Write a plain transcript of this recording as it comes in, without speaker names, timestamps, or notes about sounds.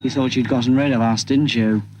thought you'd gotten rid of us, didn't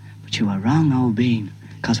you? But you were wrong, old bean,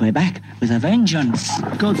 because we're back with a vengeance.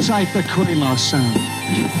 Good sight for cream, our son.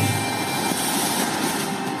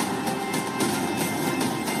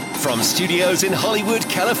 From studios in Hollywood,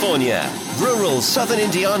 California, rural southern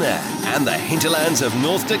Indiana, and the hinterlands of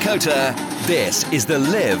North Dakota, this is the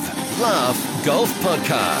Live, Laugh, Golf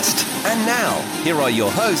Podcast. And now, here are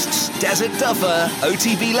your hosts, Desert Duffer,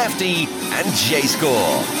 OTP Lefty, and J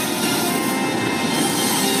Score.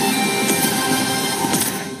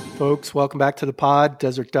 Folks, welcome back to the pod.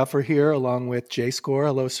 Desert Duffer here, along with J Score.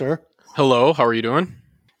 Hello, sir. Hello, how are you doing?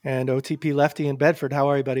 And OTP Lefty in Bedford. How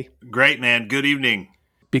are you, buddy? Great, man. Good evening.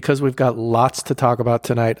 Because we've got lots to talk about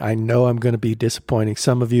tonight, I know I'm going to be disappointing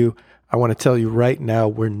some of you. I want to tell you right now,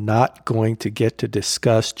 we're not going to get to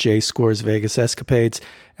discuss J Score's Vegas escapades,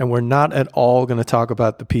 and we're not at all going to talk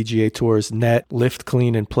about the PGA Tour's net, lift,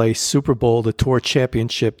 clean, and play Super Bowl, the Tour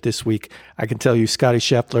Championship this week. I can tell you Scotty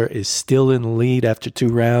Scheffler is still in the lead after 2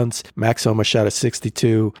 rounds. Max Homa shot a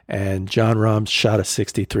 62, and John Rahm's shot a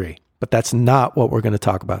 63. But that's not what we're going to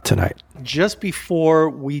talk about tonight. Just before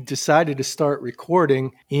we decided to start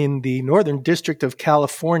recording, in the Northern District of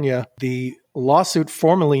California, the lawsuit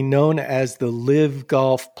formerly known as the LIV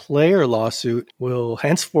Golf Player Lawsuit will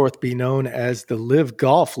henceforth be known as the LIV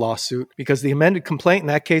Golf Lawsuit, because the amended complaint in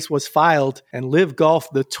that case was filed, and LIV Golf,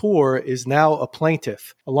 the tour, is now a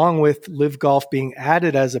plaintiff. Along with LIV Golf being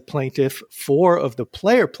added as a plaintiff, 4 of the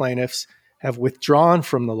player plaintiffs have withdrawn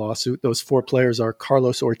from the lawsuit. Those 4 players are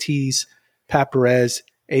Carlos Ortiz, Pat Perez,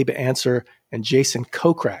 Abe Ancer, and Jason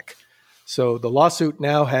Kokrak. So the lawsuit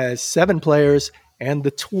now has 7 players and the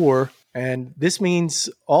tour, and this means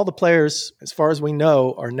all the players, as far as we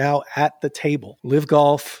know, are now at the table. LIV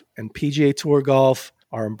Golf and PGA Tour Golf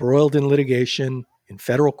are embroiled in litigation in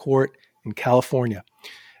federal court in California.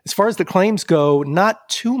 As far as the claims go, not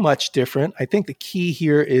too much different. I think the key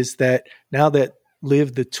here is that now that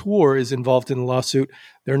LIV the Tour is involved in the lawsuit,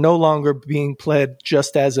 they're no longer being pled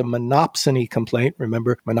just as a monopsony complaint.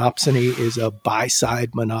 Remember, monopsony is a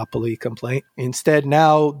buy-side monopoly complaint. Instead,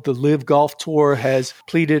 now the LIV Golf Tour has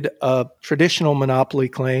pleaded a traditional monopoly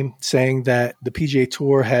claim, saying that the PGA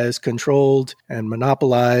Tour has controlled and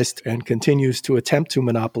monopolized and continues to attempt to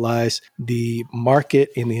monopolize the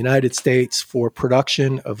market in the United States for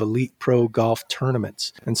production of elite pro golf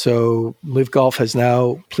tournaments. And so LIV Golf has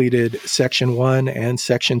now pleaded Section 1 and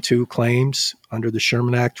Section 2 claims under the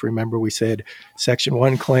Sherman Act. Remember, we said Section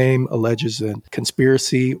 1 claim alleges a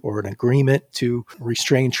conspiracy or an agreement to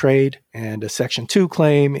restrain trade, and a Section 2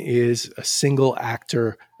 claim is a single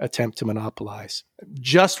actor attempt to monopolize.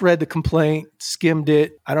 Just read the complaint, skimmed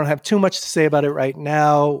it. I don't have too much to say about it right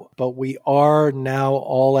now, but we are now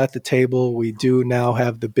all at the table. We do now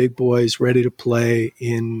have the big boys ready to play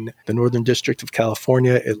in the Northern District of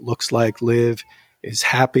California. It looks like LIV is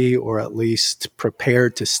happy, or at least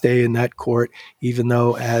prepared to stay in that court, even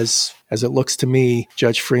though, as it looks to me,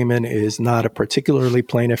 Judge Freeman is not a particularly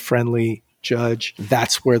plaintiff-friendly judge.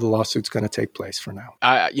 That's where the lawsuit's going to take place for now.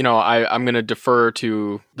 I'm going to defer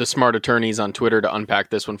to the smart attorneys on Twitter to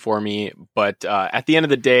unpack this one for me. But at the end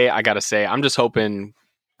of the day, I got to say, I'm just hoping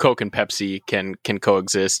Coke and Pepsi can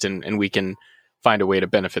coexist and we can find a way to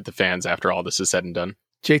benefit the fans after all this is said and done.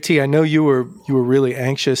 JT, I know you were really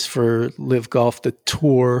anxious for LIV Golf, the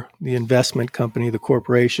tour, the investment company, the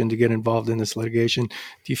corporation, to get involved in this litigation.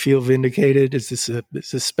 Do you feel vindicated? Is this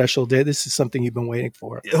a special day? This is something you've been waiting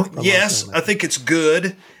for. Yes, I think it's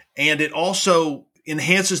good. And it also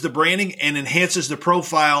enhances the branding and enhances the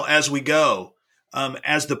profile as we go.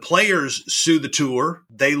 As the players sue the tour,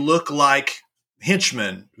 they look like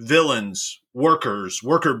henchmen, villains, workers,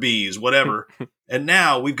 worker bees, whatever. And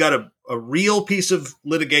now we've got a real piece of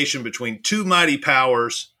litigation between 2 mighty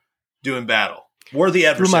powers doing battle. Worthy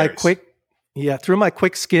adversaries. Through my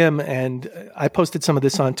quick skim, and I posted some of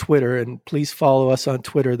this on Twitter, and please follow us on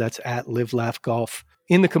Twitter. That's at Live Laugh Golf.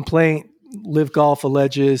 In the complaint, LIV Golf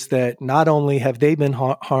alleges that not only have they been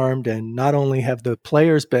harmed, and not only have the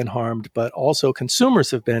players been harmed, but also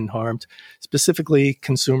consumers have been harmed, specifically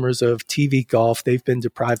consumers of TV golf. They've been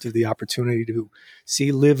deprived of the opportunity to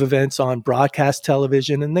see LIV events on broadcast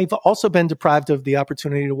television, and they've also been deprived of the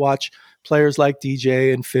opportunity to watch players like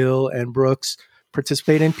DJ and Phil and Brooks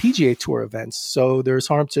participate in PGA Tour events. So there's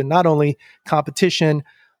harm to not only competition,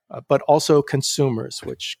 but also consumers,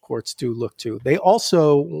 which courts do look to. They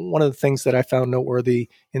also, one of the things that I found noteworthy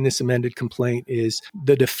in this amended complaint is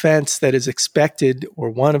the defense that is expected, or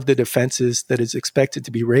one of the defenses that is expected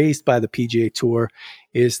to be raised by the PGA Tour,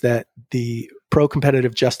 is that the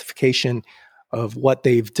pro-competitive justification of what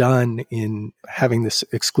they've done in having this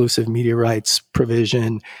exclusive media rights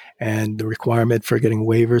provision and the requirement for getting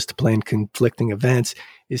waivers to play in conflicting events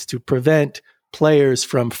is to prevent players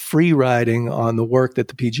from free riding on the work that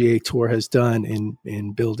the PGA Tour has done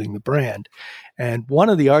in building the brand. And one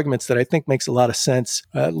of the arguments that I think makes a lot of sense,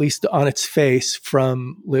 at least on its face,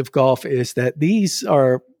 from LIV Golf is that these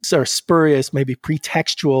are sort of spurious, maybe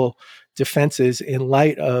pretextual defenses in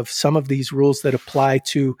light of some of these rules that apply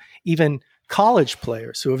to even college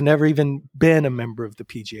players who have never even been a member of the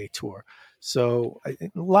PGA Tour. So a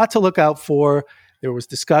lot to look out for. There was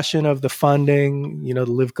discussion of the funding, the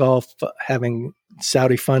LIV Golf having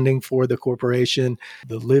Saudi funding for the corporation.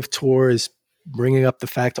 The LIV Tour is bringing up the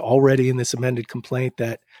fact already in this amended complaint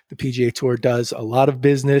that the PGA Tour does a lot of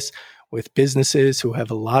business with businesses who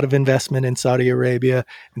have a lot of investment in Saudi Arabia.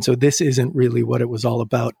 And so this isn't really what it was all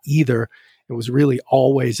about either. It was really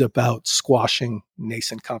always about squashing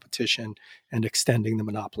nascent competition and extending the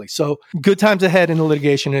monopoly. So good times ahead in the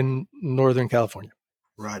litigation in Northern California.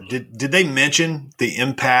 Right. Did they mention the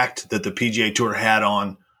impact that the PGA Tour had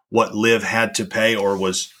on what LIV had to pay, or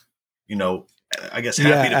was, happy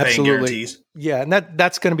to pay in guarantees? Yeah, and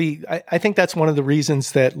that's going to be, I think that's one of the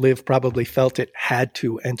reasons that LIV probably felt it had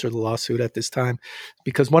to enter the lawsuit at this time,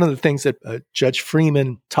 because one of the things that Judge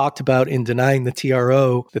Freeman talked about in denying the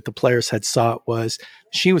TRO that the players had sought was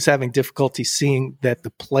she was having difficulty seeing that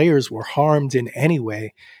the players were harmed in any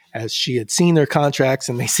way, as she had seen their contracts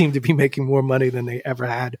and they seemed to be making more money than they ever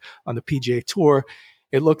had on the PGA Tour.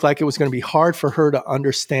 It looked like it was going to be hard for her to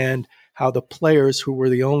understand how the players who were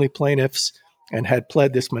the only plaintiffs and had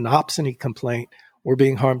pled this monopsony complaint were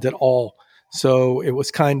being harmed at all. So it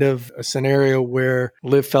was kind of a scenario where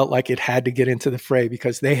LIV felt like it had to get into the fray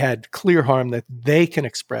because they had clear harm that they can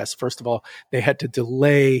express. First of all, they had to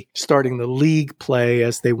delay starting the league play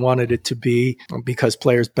as they wanted it to be because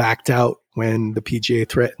players backed out when the PGA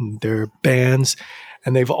threatened their bans.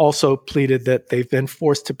 And they've also pleaded that they've been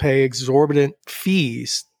forced to pay exorbitant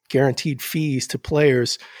fees, guaranteed fees to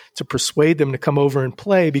players to persuade them to come over and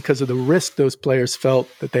play because of the risk those players felt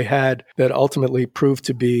that they had that ultimately proved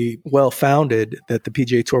to be well-founded, that the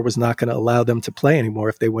PGA Tour was not going to allow them to play anymore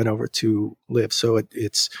if they went over to LIV. So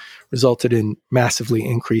it's resulted in massively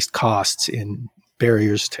increased costs in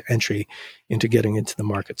barriers to entry into getting into the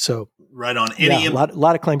market. So right on. A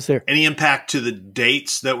lot of claims there. Any impact to the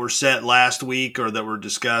dates that were set last week or that were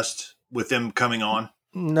discussed with them coming on?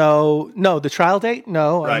 No, the trial date?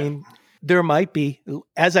 No. Right. I mean, there might be.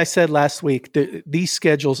 As I said last week, these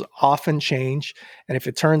schedules often change. And if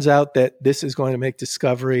it turns out that this is going to make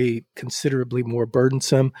discovery considerably more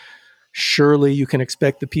burdensome, surely you can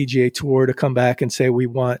expect the PGA Tour to come back and say, we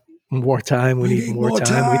want more time. We need more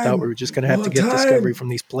time. We thought we were just going to have to get discovery from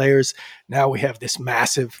these players. Now we have this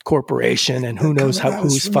massive corporation and who knows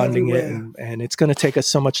who's funding it. And it's going to take us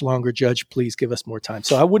so much longer. Judge, please give us more time.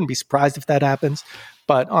 So I wouldn't be surprised if that happens,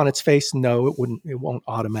 but on its face, no, it won't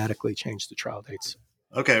automatically change the trial dates.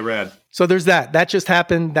 Okay, rad. So there's that. That just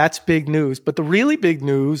happened. That's big news. But the really big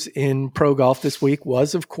news in pro golf this week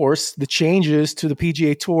was, of course, the changes to the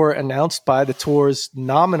PGA Tour announced by the tour's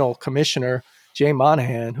nominal commissioner, Jay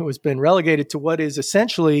Monahan, who has been relegated to what is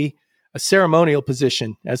essentially a ceremonial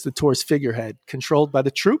position as the tour's figurehead, controlled by the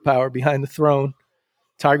true power behind the throne,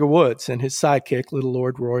 Tiger Woods, and his sidekick, Little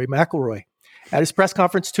Lord Rory McIlroy. At his press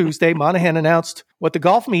conference Tuesday, Monahan announced what the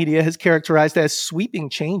golf media has characterized as sweeping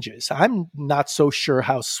changes. I'm not so sure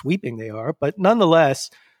how sweeping they are, but nonetheless,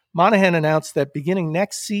 Monahan announced that beginning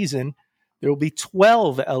next season, there will be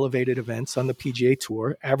 12 elevated events on the PGA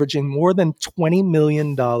Tour, averaging more than $20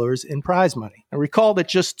 million in prize money. And recall that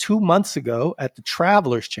just 2 months ago at the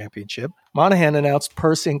Travelers Championship, Monahan announced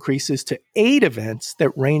purse increases to 8 events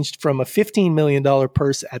that ranged from a $15 million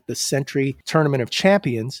purse at the Sentry Tournament of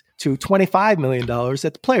Champions to $25 million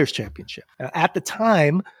at the Players Championship. Now, at the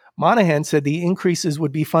time, Monahan said the increases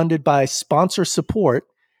would be funded by sponsor support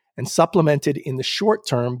and supplemented in the short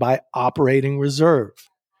term by operating reserve.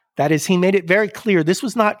 That is, he made it very clear this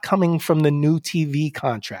was not coming from the new TV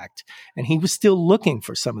contract, and he was still looking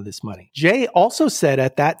for some of this money. Jay also said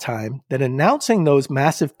at that time that announcing those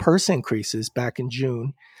massive purse increases back in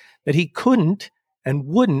June, that he couldn't and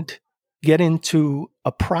wouldn't get into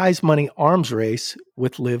a prize money arms race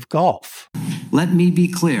with LIV Golf. Let me be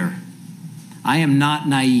clear. I am not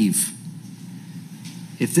naive.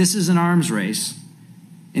 If this is an arms race,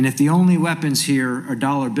 and if the only weapons here are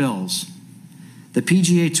dollar bills, the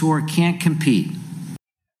PGA Tour can't compete.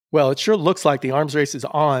 Well, it sure looks like the arms race is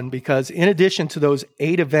on because in addition to those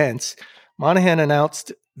 8 events, Monahan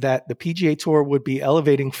announced that the PGA Tour would be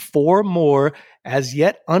elevating 4 more as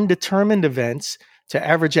yet undetermined events to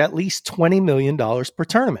average at least $20 million per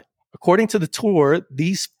tournament. According to the tour,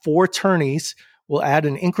 these 4 tourneys will add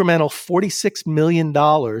an incremental $46 million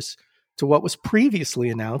to what was previously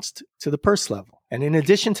announced to the purse level. And in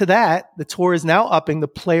addition to that, the tour is now upping the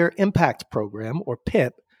Player Impact Program, or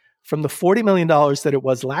PIP, from the $40 million that it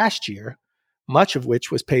was last year, much of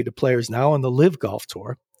which was paid to players now on the LIV Golf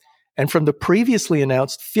Tour, and from the previously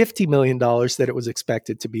announced $50 million that it was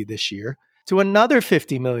expected to be this year, to another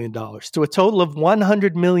 $50 million, to a total of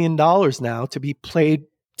 $100 million now to be played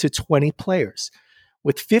to 20 players,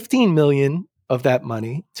 with $15 million of that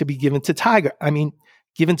money to be given to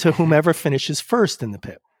given to whomever finishes first in the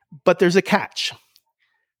PIP. But there's a catch.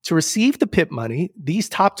 To receive the PIP money, these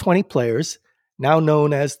top 20 players, now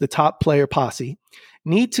known as the Top Player Posse,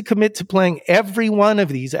 need to commit to playing every one of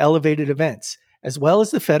these elevated events, as well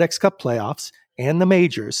as the FedEx Cup playoffs and the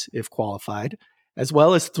majors, if qualified, as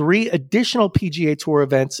well as 3 additional PGA Tour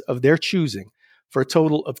events of their choosing, for a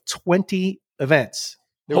total of 20 events.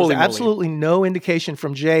 There was absolutely no indication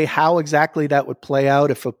from Jay how exactly that would play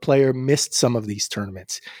out if a player missed some of these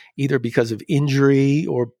tournaments, either because of injury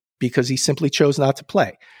or because he simply chose not to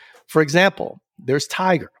play. For example, there's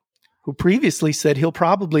Tiger, who previously said he'll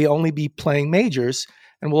probably only be playing majors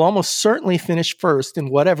and will almost certainly finish first in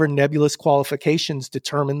whatever nebulous qualifications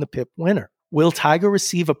determine the PIP winner. Will Tiger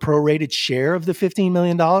receive a prorated share of the $15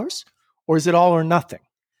 million, or is it all or nothing?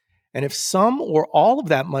 And if some or all of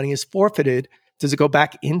that money is forfeited, does it go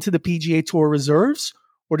back into the PGA Tour reserves,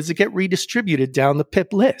 or does it get redistributed down the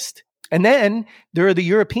PIP list? And then there are the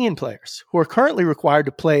European players, who are currently required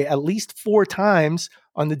to play at least 4 times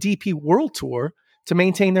on the DP World Tour to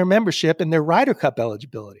maintain their membership and their Ryder Cup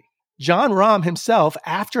eligibility. Jon Rahm himself,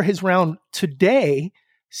 after his round today,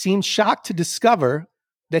 seemed shocked to discover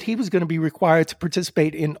that he was going to be required to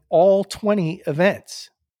participate in all 20 events.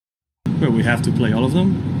 Well, we have to play all of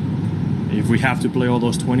them. If we have to play all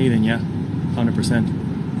those 20, then yeah,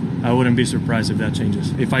 100%. I wouldn't be surprised if that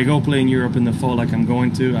changes. If I go play in Europe in the fall like I'm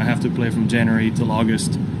going to, I have to play from January till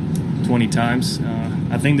August 20 times.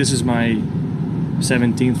 I think this is my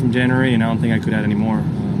 17th from January, and I don't think I could add any more.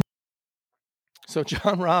 So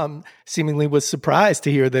Jon Rahm seemingly was surprised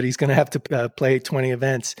to hear that he's going to have to play 20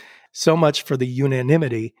 events. So much for the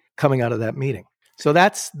unanimity coming out of that meeting. So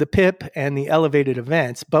that's the PIP and the elevated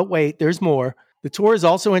events. But wait, there's more. The tour is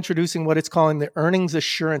also introducing what it's calling the Earnings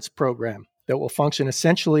Assurance Program that will function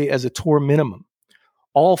essentially as a tour minimum.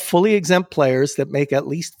 All fully exempt players that make at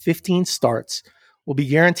least 15 starts will be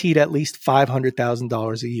guaranteed at least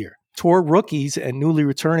 $500,000 a year. Tour rookies and newly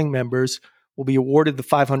returning members will be awarded the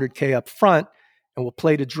 $500K up front and will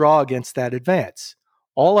play to draw against that advance.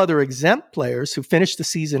 All other exempt players who finish the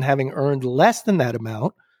season having earned less than that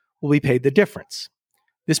amount will be paid the difference.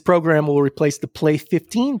 This program will replace the Play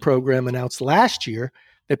 15 program announced last year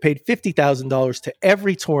that paid $50,000 to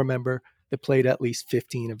every tour member that played at least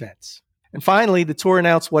 15 events. And finally, the tour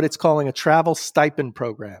announced what it's calling a travel stipend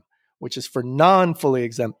program, which is for non-fully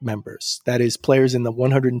exempt members. That is, players in the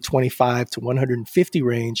 125 to 150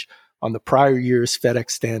 range on the prior year's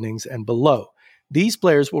FedEx standings and below. These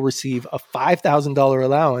players will receive a $5,000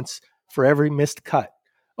 allowance for every missed cut.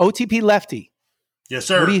 OTP Lefty. Yes,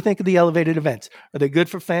 sir. What do you think of the elevated events? Are they good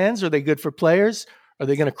for fans? Are they good for players? Are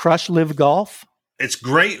they going to crush LIV Golf? It's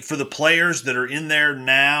great for the players that are in there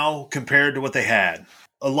now compared to what they had.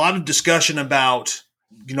 A lot of discussion about,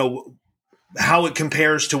 how it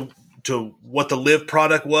compares to what the LIV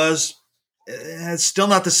product was. It's still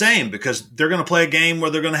not the same because they're going to play a game where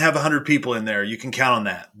they're going to have 100 people in there. You can count on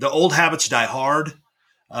that. The old habits die hard.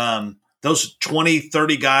 Those 20,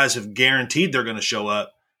 30 guys have guaranteed they're going to show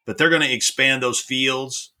up, but they're going to expand those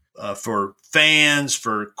fields for fans,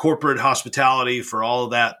 for corporate hospitality, for all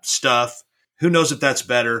of that stuff. Who knows if that's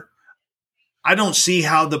better? I don't see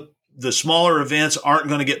how the smaller events aren't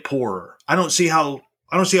going to get poorer. I don't see how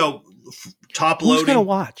top loading. Who's going to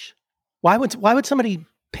watch? Why would somebody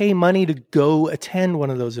pay money to go attend one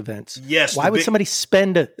of those events? Yes. Why would somebody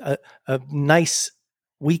spend a nice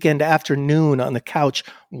weekend afternoon on the couch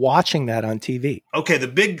watching that on TV? Okay, the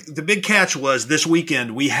big catch was this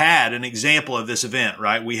weekend we had an example of this event,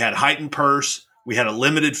 right? We had heightened purse, we had a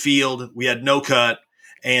limited field, we had no cut,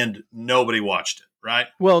 and nobody watched it, right?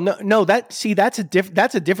 Well, no, that's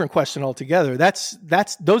a different question altogether.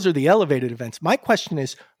 Those are the elevated events. My question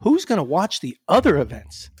is, who's going to watch the other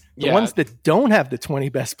events? The ones that don't have the 20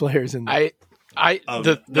 best players in there.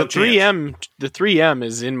 The 3M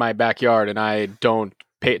is in my backyard, and I don't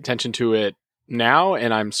pay attention to it now,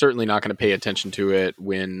 and I'm certainly not going to pay attention to it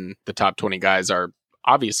when the top 20 guys are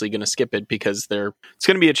obviously going to skip it because it's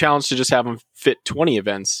going to be a challenge to just have them fit 20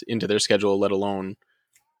 events into their schedule, let alone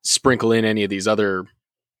sprinkle in any of these other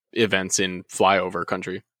events in flyover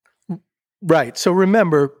country. Right. So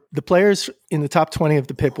remember, the players in the top 20 of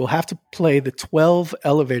the PIP will have to play the 12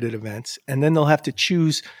 elevated events, and then they'll have to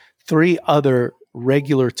choose 3 other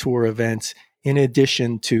regular tour events in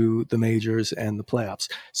addition to the majors and the playoffs.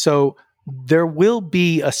 So there will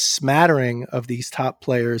be a smattering of these top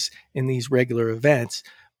players in these regular events,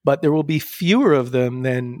 but there will be fewer of them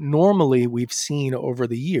than normally we've seen over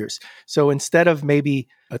the years. So instead of maybe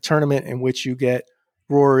a tournament in which you get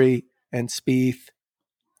Rory and Spieth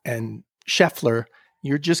and Scheffler,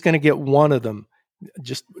 you're just going to get one of them,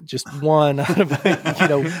 just one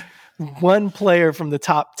out of one player from the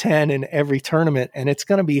top 10 in every tournament, and it's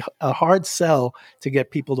going to be a hard sell to get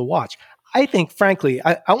people to watch. I think, frankly,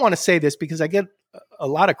 I want to say this because I get a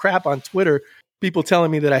lot of crap on Twitter, people telling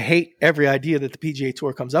me that I hate every idea that the PGA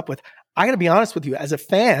Tour comes up with. I got to be honest with you. As a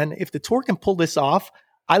fan, if the tour can pull this off,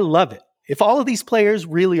 I love it. If all of these players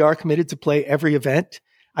really are committed to play every event,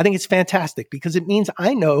 I think it's fantastic because it means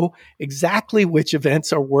I know exactly which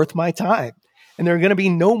events are worth my time. And there are going to be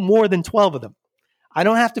no more than 12 of them. I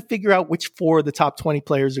don't have to figure out which 4 of the top 20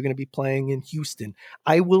 players are going to be playing in Houston.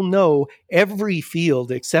 I will know every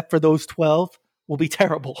field except for those 12 will be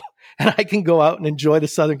terrible. And I can go out and enjoy the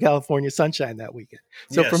Southern California sunshine that weekend.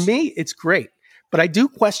 So for me, it's great. But I do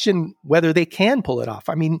question whether they can pull it off.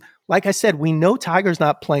 I mean, like I said, we know Tiger's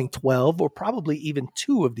not playing 12 or probably even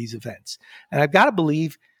 2 of these events. And I've got to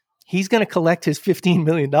believe he's going to collect his $15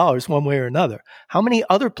 million one way or another. How many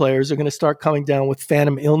other players are going to start coming down with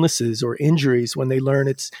phantom illnesses or injuries when they learn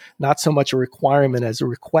it's not so much a requirement as a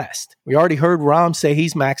request? We already heard Rahm say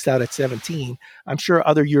he's maxed out at 17. I'm sure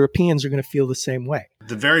other Europeans are going to feel the same way.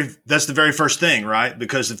 That's the very first thing, right?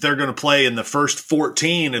 Because if they're going to play in the first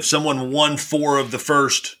 14, if someone won 4 of the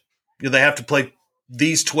first, they have to play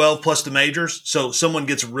these 12 plus the majors. So someone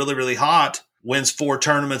gets really, really hot, wins 4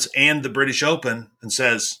 tournaments and the British Open and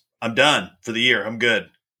says, I'm done for the year. I'm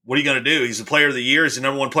good. What are you going to do? He's the player of the year. He's the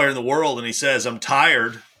number 1 player in the world. And he says, I'm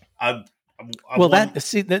tired.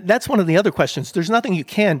 That's one of the other questions. There's nothing you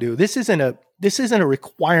can do. This isn't a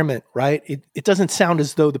requirement, right? It doesn't sound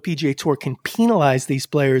as though the PGA Tour can penalize these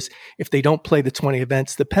players if they don't play the 20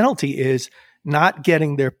 events. The penalty is not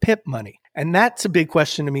getting their PIP money. And that's a big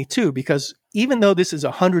question to me too, because even though this is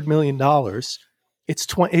 $100 million,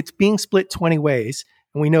 it's being split 20 ways.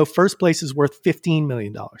 And we know first place is worth $15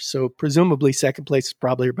 million. So presumably second place is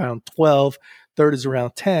probably around 12, third is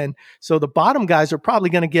around 10. So the bottom guys are probably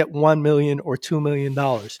going to get $1 million or $2 million.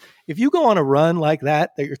 If you go on a run like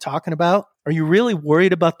that you're talking about, are you really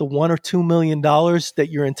worried about the $1 or $2 million that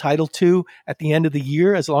you're entitled to at the end of the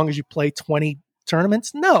year as long as you play 20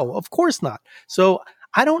 tournaments? No, of course not. So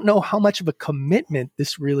I don't know how much of a commitment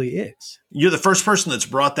this really is. You're the first person that's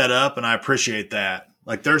brought that up, and I appreciate that.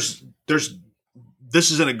 Like this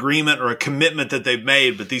is an agreement or a commitment that they've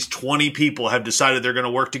made, but these 20 people have decided they're going to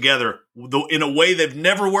work together in a way they've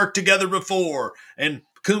never worked together before. And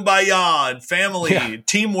kumbaya and family,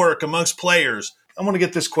 teamwork amongst players. I want to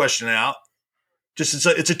get this question out. It's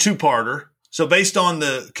a 2-parter. So based on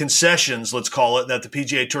the concessions, let's call it, that the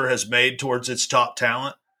PGA Tour has made towards its top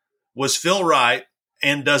talent, was Phil right,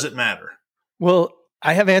 and does it matter? Well,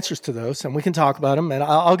 I have answers to those, and we can talk about them, and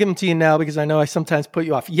I'll give them to you now because I know I sometimes put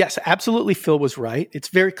you off. Yes, absolutely, Phil was right. It's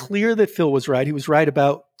very clear that Phil was right. He was right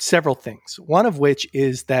about several things, one of which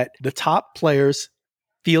is that the top players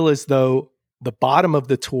feel as though the bottom of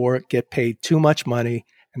the tour get paid too much money,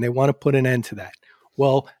 and they want to put an end to that.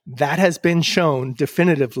 Well, that has been shown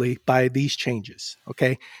definitively by these changes,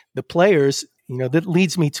 okay? The players, that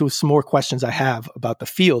leads me to some more questions I have about the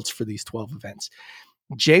fields for these 12 events.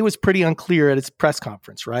 Jay was pretty unclear at his press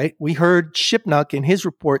conference, right? We heard Shipnuck in his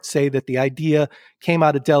report say that the idea came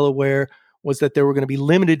out of Delaware was that there were going to be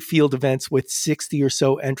limited field events with 60 or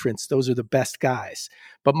so entrants. Those are the best guys.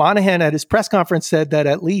 But Monahan at his press conference said that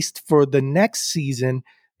at least for the next season,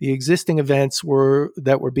 the existing events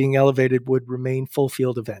that were being elevated would remain full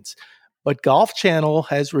field events. But Golf Channel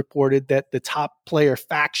has reported that the top player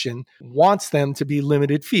faction wants them to be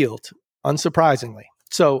limited field, unsurprisingly.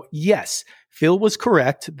 So yes, Phil was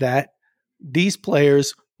correct that these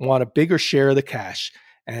players want a bigger share of the cash,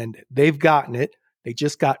 and they've gotten it. They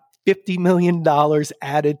just got $50 million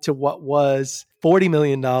added to what was $40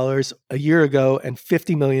 million a year ago and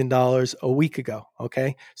 $50 million a week ago.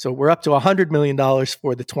 Okay. So we're up to $100 million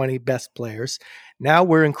for the 20 best players. Now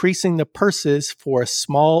we're increasing the purses for a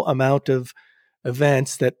small amount of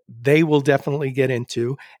events that they will definitely get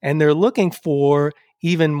into. And they're looking for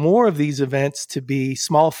even more of these events to be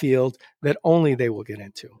small field that only they will get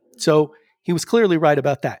into. So he was clearly right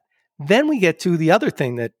about that. Then we get to the other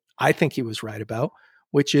thing that I think he was right about,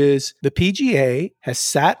 which is the PGA has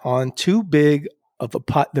sat on 2 big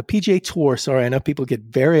the PGA Tour. Sorry, I know people get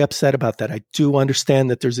very upset about that. I do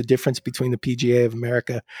understand that there's a difference between the PGA of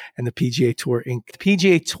America and the PGA Tour Inc. The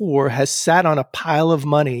PGA Tour has sat on a pile of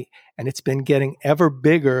money, and it's been getting ever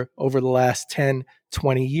bigger over the last 10,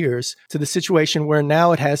 20 years to the situation where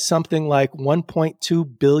now it has something like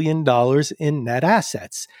 $1.2 billion in net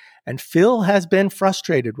assets. And Phil has been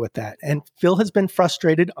frustrated with that. And Phil has been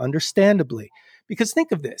frustrated understandably, because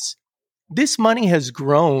think of this. This money has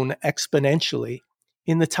grown exponentially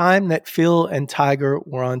in the time that Phil and Tiger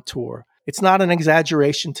were on tour. It's not an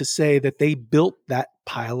exaggeration to say that they built that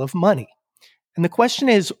pile of money. And the question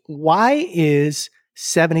is, why is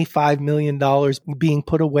 $75 million being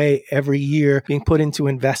put away every year, being put into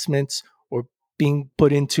investments or being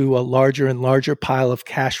put into a larger and larger pile of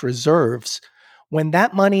cash reserves, when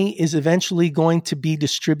that money is eventually going to be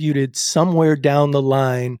distributed somewhere down the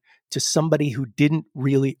line to somebody who didn't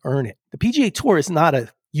really earn it? The PGA Tour is not a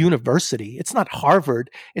university. It's not Harvard.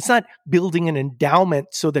 It's not building an endowment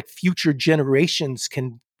so that future generations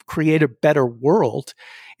can create a better world.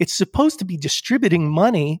 It's supposed to be distributing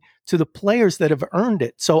money to the players that have earned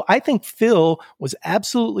it. So I think Phil was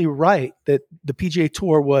absolutely right that the PGA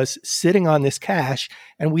Tour was sitting on this cash.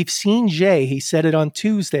 And we've seen Jay, he said it on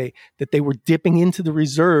Tuesday, that they were dipping into the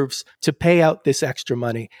reserves to pay out this extra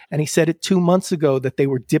money. And he said it 2 months ago that they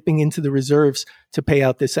were dipping into the reserves to pay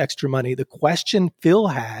out this extra money. The question Phil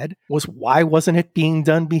had was, why wasn't it being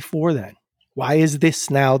done before then? Why is this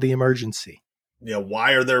now the emergency? Yeah,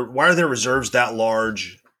 why are there reserves that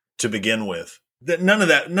large to begin with? None of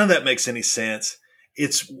that makes any sense.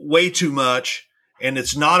 It's way too much, and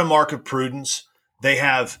it's not a mark of prudence. They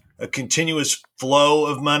have a continuous flow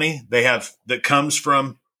of money that comes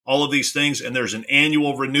from all of these things, and there's an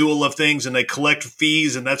annual renewal of things, and they collect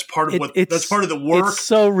fees, and that's part of that's part of the work. It's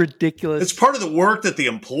so ridiculous. It's part of the work that the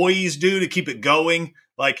employees do to keep it going.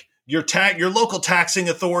 Like your local taxing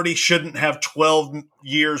authority shouldn't have 12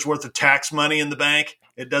 years worth of tax money in the bank.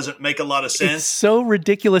 It doesn't make a lot of sense. It's so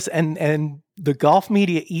ridiculous. And the golf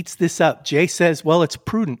media eats this up. Jay says, well, it's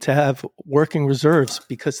prudent to have working reserves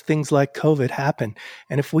because things like COVID happen.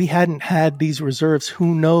 And if we hadn't had these reserves,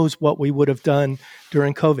 who knows what we would have done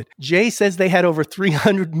during COVID. Jay says they had over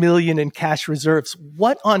 $300 million in cash reserves.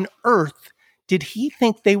 What on earth did he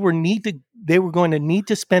think they were going to need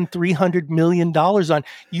to spend $300 million on?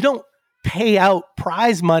 You don't pay out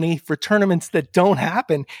prize money for tournaments that don't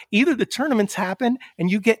happen. Either the tournaments happen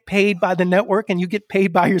and you get paid by the network and you get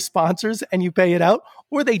paid by your sponsors and you pay it out,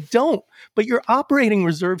 or they don't. But your operating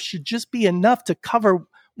reserves should just be enough to cover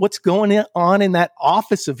what's going on in that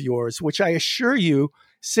office of yours, which I assure you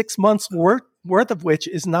 6 months worth of which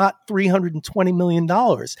is not $320 million.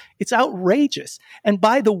 It's outrageous. And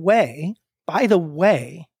by the way,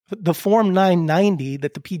 the Form 990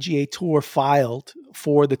 that the PGA Tour filed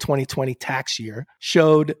for the 2020 tax year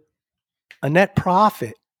showed a net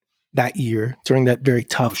profit that year during that very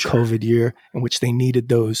tough COVID year in which they needed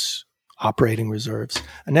those operating reserves,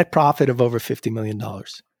 a net profit of over $50 million.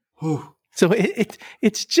 Whew. So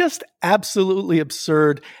it's just absolutely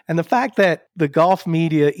absurd. And the fact that the golf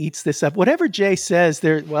media eats this up, whatever Jay says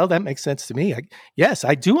there, well, that makes sense to me. Yes,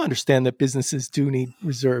 I do understand that businesses do need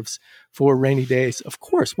reserves for rainy days. Of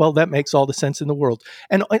course. Well, that makes all the sense in the world.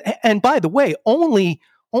 And by the way, only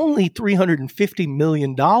 $350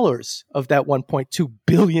 million of that $1.2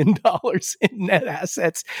 billion in net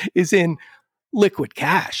assets is in liquid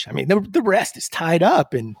cash. I mean, the rest is tied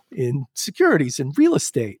up in securities and real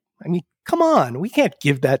estate. I mean, come on, we can't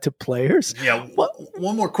give that to players. Yeah.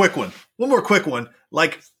 One more quick one.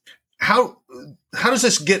 Like, how does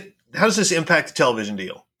this impact the television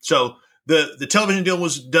deal? So the television deal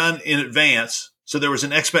was done in advance. So there was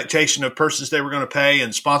an expectation of persons they were going to pay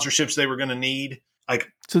and sponsorships they were going to need.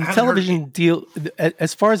 So the television deal,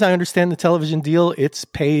 as far as I understand the television deal, it's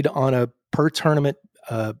paid on a per tournament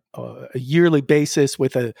a yearly basis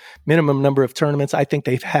with a minimum number of tournaments. I think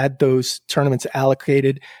they've had those tournaments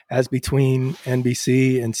allocated as between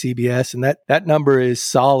NBC and CBS, and that number is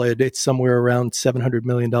solid. It's somewhere around $700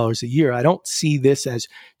 million a year. I don't see this as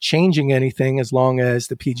changing anything as long as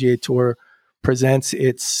the PGA Tour presents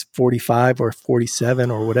its 45 or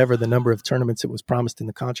 47 or whatever the number of tournaments it was promised in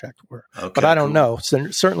the contract were. Okay, but I don't know.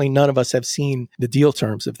 So certainly none of us have seen the deal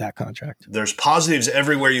terms of that contract. There's positives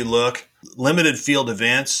everywhere you look. Limited field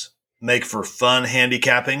events make for fun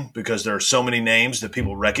handicapping because there are so many names that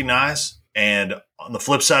people recognize. And on the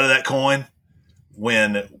flip side of that coin,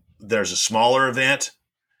 when there's a smaller event,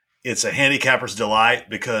 it's a handicapper's delight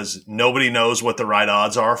because nobody knows what the right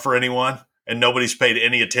odds are for anyone. And nobody's paid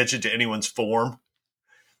any attention to anyone's form.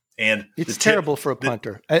 And it's terrible for a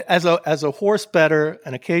punter. As a horse bettor,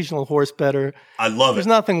 an occasional horse bettor, I love there's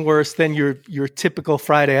nothing worse than your typical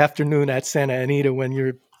Friday afternoon at Santa Anita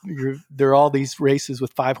when there are all these races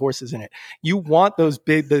with 5 horses in it. You want those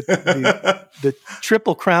big the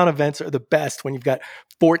Triple Crown events are the best when you've got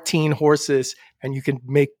 14 horses and you can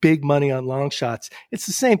make big money on long shots. It's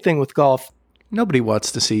the same thing with golf. Nobody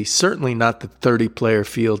wants to see, certainly not the 30-player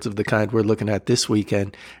fields of the kind we're looking at this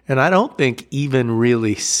weekend. And I don't think even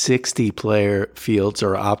really 60-player fields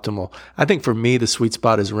are optimal. I think for me, the sweet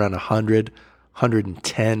spot is around 100,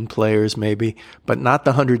 110 players maybe, but not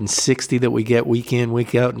the 160 that we get week in,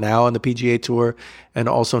 week out now on the PGA Tour, and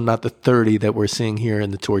also not the 30 that we're seeing here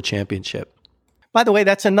in the Tour Championship. By the way,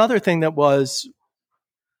 that's another thing that was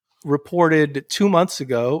reported 2 months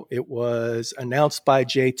ago. It was announced by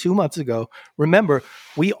Jay 2 months ago. Remember,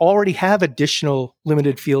 we already have additional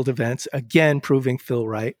limited field events, again, proving Phil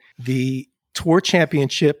right. The Tour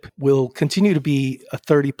Championship will continue to be a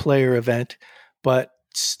 30-player event, but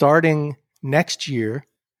starting next year,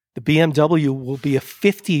 the BMW will be a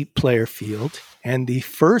 50-player field, and the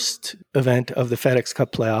first event of the FedEx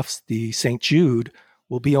Cup playoffs, the St. Jude,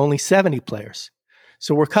 will be only 70 players.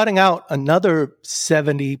 So we're cutting out another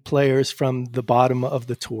 70 players from the bottom of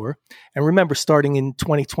the tour. And remember, starting in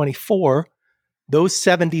 2024, those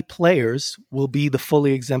 70 players will be the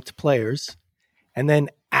fully exempt players. And then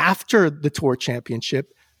after the Tour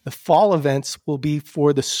Championship, the fall events will be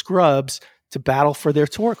for the scrubs to battle for their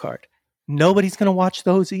tour card. Nobody's going to watch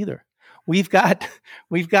those either. We've got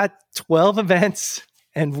 12 events,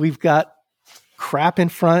 and we've got crap in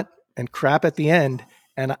front and crap at the end.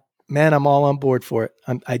 And man, I'm all on board for it.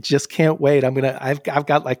 I just can't wait. I've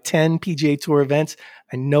got like 10 PGA Tour events.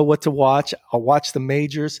 I know what to watch. I'll watch the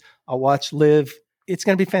majors. I'll watch LIV. It's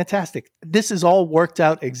going to be fantastic. This is all worked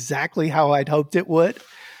out exactly how I'd hoped it would.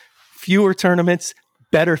 Fewer tournaments,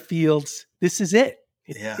 better fields. This is it.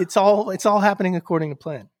 It's all happening according to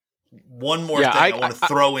plan. One more thing I want to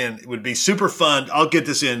throw in. It would be super fun. I'll get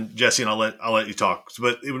this in, Jesse, and I'll let you talk.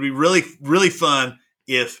 But it would be really, really fun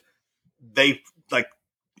if they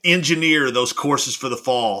engineer those courses for the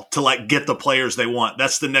fall to get the players they want.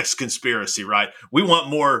 That's the next conspiracy, right? We want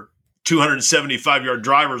more 275-yard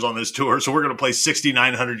drivers on this tour, so we're going to play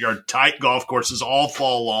 6,900-yard tight golf courses all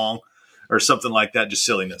fall long or something like that. Just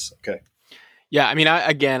silliness. Okay. Yeah, I mean,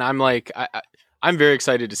 I'm very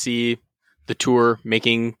excited to see the tour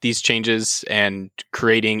making these changes and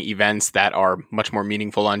creating events that are much more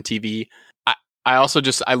meaningful on TV.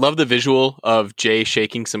 I love the visual of Jay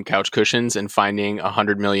shaking some couch cushions and finding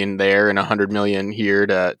 $100 million there and $100 million here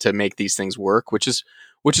to make these things work, which is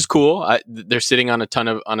cool. They're sitting on a ton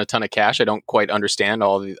of cash. I don't quite understand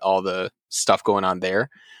all the stuff going on there,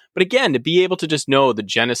 but again, to be able to just know the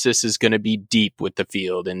Genesis is going to be deep with the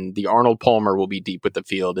field and the Arnold Palmer will be deep with the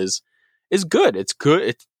field is good. It's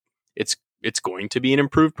good. It's going to be an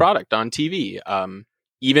improved product on TV.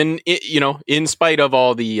 Even, in spite of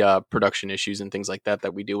all the production issues and things like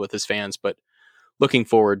that we deal with as fans, but looking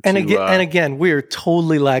forward to... And again, we're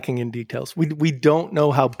totally lacking in details. We don't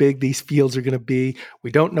know how big these fields are going to be.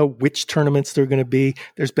 We don't know which tournaments they're going to be.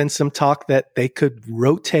 There's been some talk that they could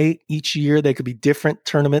rotate each year. They could be different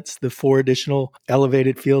tournaments, the 4 additional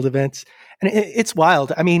elevated field events. And it's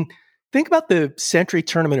wild. I mean, think about the Century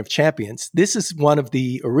Tournament of Champions. This is one of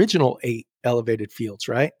the original 8 elevated fields,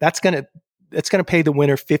 right? That's going to pay the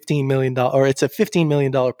winner $15 million, or it's a $15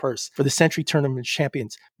 million purse for the Century Tournament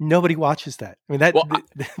Champions. Nobody watches that. I mean,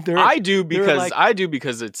 I do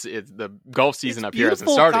because it's the golf season up here hasn't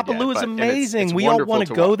started yet. Kapalua is amazing. We all want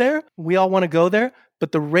to go there.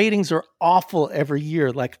 But the ratings are awful every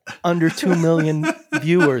year, like under 2 million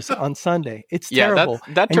viewers on Sunday. It's terrible.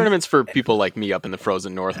 That tournament's for people like me up in the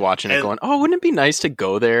frozen north watching it going, oh, wouldn't it be nice to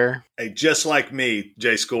go there? Hey, just like me,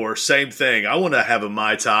 Jay Score, same thing. I want to have a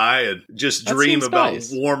Mai Tai and just dream about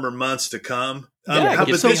warmer months to come. How about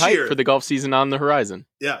this year? For the golf season on the horizon.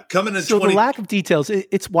 Yeah, coming in So the lack of details,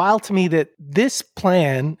 it's wild to me that this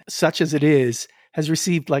plan, such as it is, has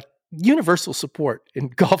received universal support in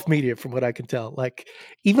golf media, from what I can tell,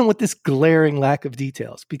 even with this glaring lack of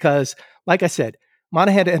details, because like I said,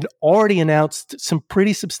 Monahan had already announced some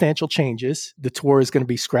pretty substantial changes. The tour is going to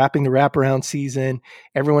be scrapping the wraparound season.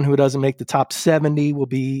 Everyone who doesn't make the top 70 will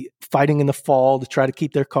be fighting in the fall to try to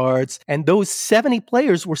keep their cards. And those 70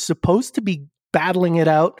 players were supposed to be battling it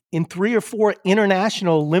out in 3 or 4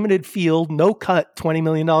 international limited field, no cut $20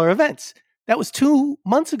 million events. That was 2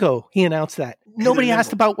 months ago. He announced that. Nobody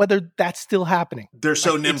asked about whether that's still happening. They're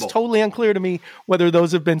so nimble. It's totally unclear to me whether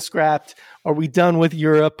those have been scrapped. Are we done with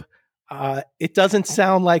Europe? It doesn't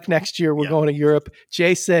sound like next year we're going to Europe.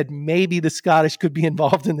 Jay said maybe the Scottish could be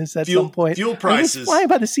involved in this at some point. Fuel prices. He's flying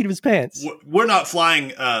by the seat of his pants. We're not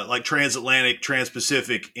flying like transatlantic,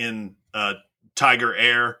 trans-Pacific in Tiger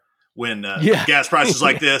Air when gas prices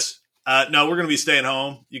like this. No, we're going to be staying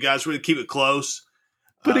home. You guys, we're going to keep it close.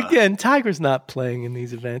 But again, Tiger's not playing in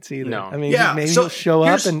these events either. No. I mean, maybe he'll show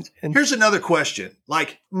up and here's another question.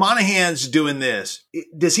 Like, Monahan's doing this.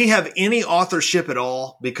 Does he have any authorship at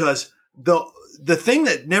all? Because the thing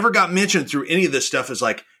that never got mentioned through any of this stuff is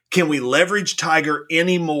like, can we leverage Tiger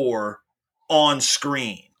anymore on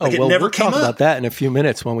screen? Like, we'll never talk about that in a few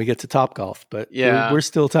minutes when we get to Topgolf. But we're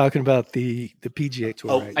still talking about the PGA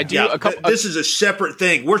Tour right now. This is a separate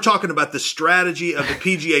thing. We're talking about the strategy of the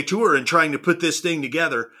PGA Tour and trying to put this thing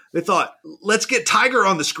together. They thought, let's get Tiger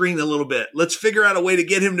on the screen a little bit. Let's figure out a way to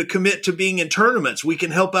get him to commit to being in tournaments. We can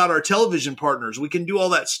help out our television partners. We can do all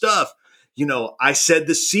that stuff. You know, I said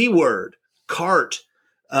the C word, cart,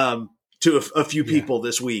 to a few people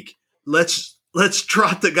this week. Let's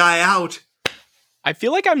trot the guy out. I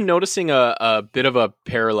feel like I'm noticing a bit of a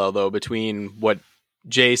parallel, though, between what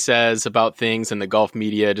Jay says about things and the golf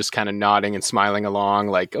media just kind of nodding and smiling along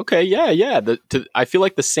like, okay, yeah. I feel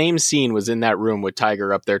like the same scene was in that room with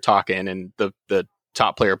Tiger up there talking and the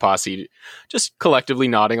top player posse just collectively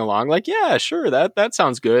nodding along like, yeah, sure, that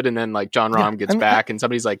sounds good. And then like John Rahm gets back and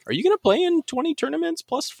somebody's like, are you going to play in 20 tournaments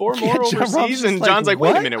plus 4 more overseas? And John's like,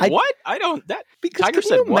 wait a minute, what? I don't, that because Tiger can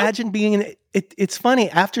said, you imagine being in it? It's funny.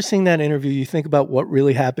 After seeing that interview, you think about what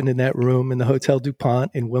really happened in that room in the Hotel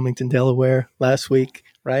DuPont in Wilmington, Delaware last week,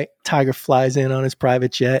 right? Tiger flies in on his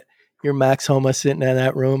private jet. You're Max Homa sitting in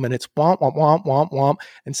that room and it's womp, womp, womp, womp, womp.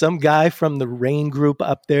 And some guy from the Raine Group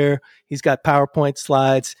up there, he's got PowerPoint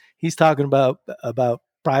slides. He's talking about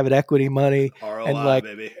private equity money. ROI, and like,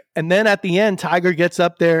 baby. And then at the end, Tiger gets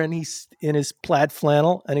up there and he's in his plaid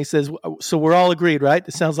flannel and he says, so we're all agreed, right?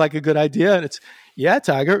 This sounds like a good idea. And it's, yeah,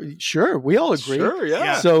 Tiger, sure, we all agree. Sure,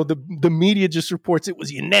 yeah. So the media just reports it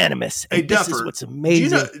was unanimous. And this is what's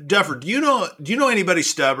amazing. Do you know anybody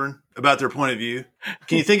stubborn about their point of view?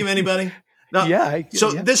 Can you think of anybody? No.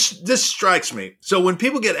 This strikes me. So when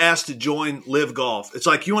people get asked to join LIV Golf, it's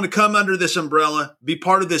like, you want to come under this umbrella, be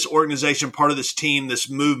part of this organization, part of this team, this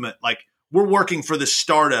movement. Like, we're working for this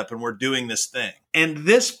startup and we're doing this thing. And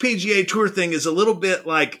this PGA Tour thing is a little bit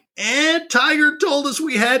like, Tiger told us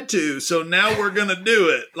we had to, so now we're going to do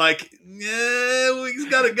it. Like, we've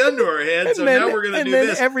got a gun to our head, so now we're going to do this.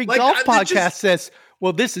 And then every golf podcast says,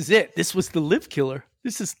 well, this is it. This was the LIV killer.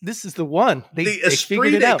 This is the one. They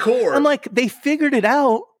figured it out. I'm like, they figured it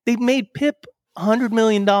out. They made PIP $100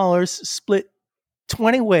 million split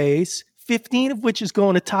 20 ways, 15 of which is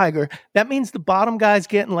going to Tiger. That means the bottom guy's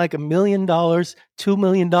getting like $1 million, $2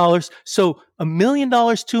 million. So $1 million,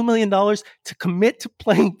 $2 million to commit to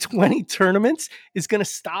playing 20 tournaments is going to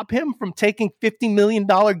stop him from taking $50 million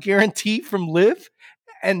guarantee from LIV.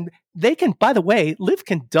 And they can, by the way, LIV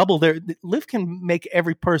can make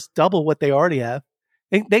every purse double what they already have.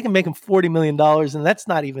 They can make them $40 million, and it's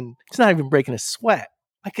not even breaking a sweat.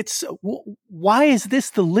 Like, why is this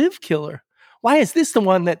the LIV killer? Why is this the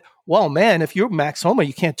one that, well, man, if you're Max Homa,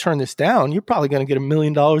 you can't turn this down. You're probably going to get $1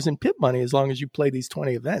 million in PIP money as long as you play these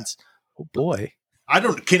 20 events. Oh boy.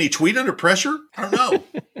 Can he tweet under pressure? I don't know.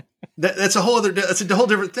 That's a whole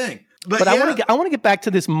different thing. But I want to get back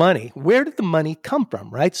to this money. Where did the money come from,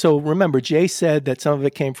 right? So remember, Jay said that some of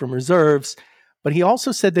it came from reserves, but he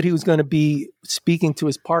also said that he was going to be speaking to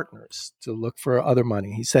his partners to look for other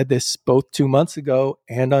money. He said this both 2 months ago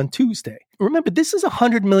and on Tuesday. Remember, this is a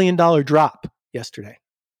 $100 million drop yesterday,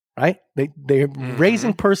 right? They're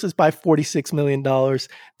raising purses by $46 million.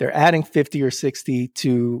 They're adding 50 or 60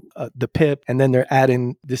 to the PIP, and then they're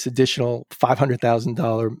adding this additional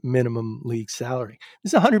 $500,000 minimum league salary.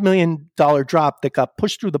 This is a $100 million drop that got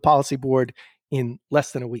pushed through the policy board in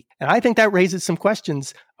less than a week. And I think that raises some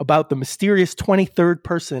questions about the mysterious 23rd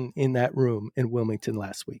person in that room in Wilmington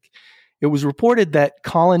last week. It was reported that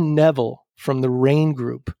Colin Neville from the Raine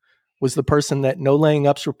Group was the person that No Laying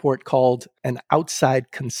Up's report called an outside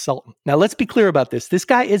consultant. Now, let's be clear about this. This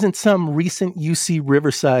guy isn't some recent UC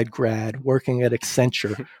Riverside grad working at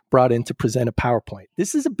Accenture brought in to present a PowerPoint.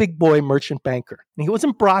 This is a big boy merchant banker. And he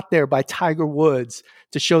wasn't brought there by Tiger Woods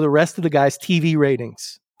to show the rest of the guys TV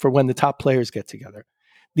ratings for when the top players get together.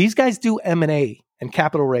 These guys do M&A and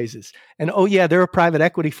capital raises. And they're a private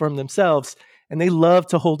equity firm themselves, and they love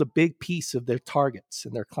to hold a big piece of their targets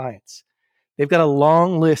and their clients. They've got a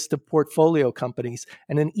long list of portfolio companies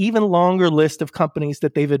and an even longer list of companies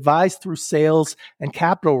that they've advised through sales and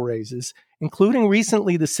capital raises, including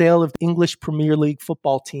recently the sale of English Premier League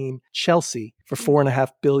football team Chelsea for $4.5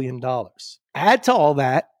 billion. Add to all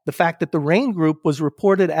that the the fact that the Raine Group was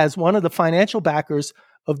reported as one of the financial backers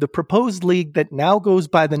of the proposed league that now goes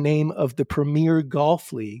by the name of the Premier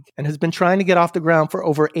Golf League and has been trying to get off the ground for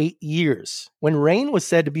over 8 years. When Raine was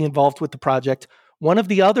said to be involved with the project, one of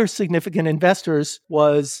the other significant investors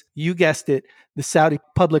was, you guessed it, the Saudi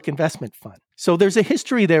Public Investment Fund. So there's a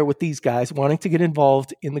history there with these guys wanting to get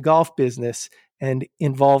involved in the golf business and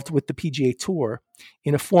involved with the PGA Tour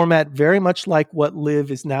in a format very much like what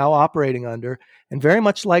LIV is now operating under and very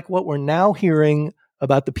much like what we're now hearing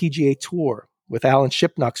about the PGA Tour, with Alan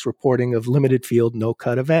Shipnuck's reporting of limited field,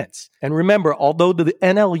 no-cut events. And remember, although the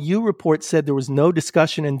NLU report said there was no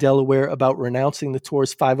discussion in Delaware about renouncing the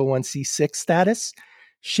tour's 501c6 status,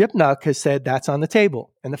 Shipnuck has said that's on the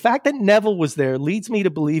table. And the fact that Neville was there leads me to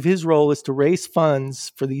believe his role is to raise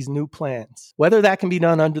funds for these new plans. Whether that can be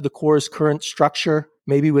done under the Corps' current structure,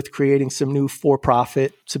 maybe with creating some new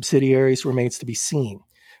for-profit subsidiaries, remains to be seen.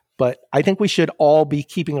 But I think we should all be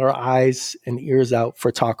keeping our eyes and ears out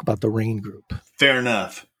for talk about the Raine Group. Fair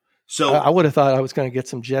enough. So I would have thought I was going to get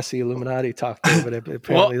some Jesse Illuminati talk there, but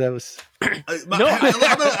apparently that was... No.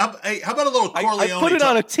 How about a little Corleone I put it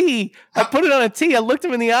on a tee. I looked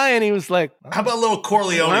him in the eye and he was like... How about a little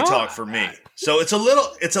Corleone talk for me? So it's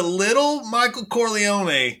a little Michael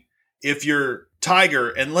Corleone if you're Tiger,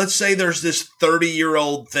 and let's say there's this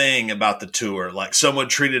 30-year-old thing about the tour, like someone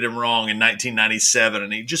treated him wrong in 1997,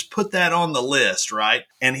 and he just put that on the list, right?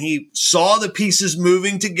 And he saw the pieces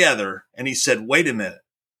moving together, and he said, wait a minute,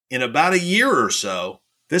 in about a year or so,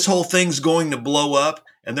 this whole thing's going to blow up,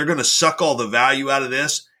 and they're going to suck all the value out of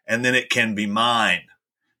this, and then it can be mine.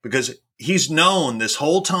 Because he's known this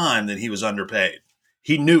whole time that he was underpaid.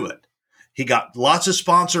 He knew it. He got lots of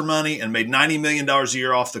sponsor money and made $90 million a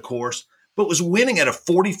year off the course, but was winning at a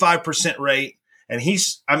 45% rate. And he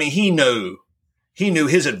knew.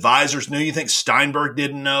 His advisors knew. You think Steinberg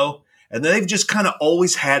didn't know? And they've just kind of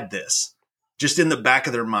always had this just in the back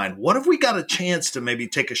of their mind. What if we got a chance to maybe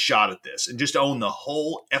take a shot at this and just own the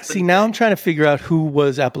whole effing See, now I'm trying to figure out who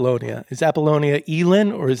was Apollonia. Is Apollonia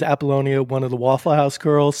Elin or is Apollonia one of the Waffle House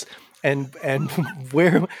girls? And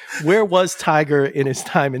where was Tiger in his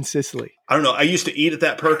time in Sicily? I don't know. I used to eat at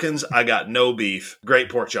that Perkins. I got no beef. Great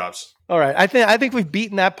pork chops. All right. I think we've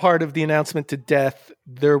beaten that part of the announcement to death.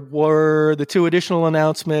 There were the two additional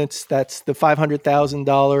announcements. That's the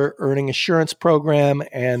 $500,000 earning assurance program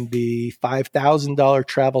and the $5,000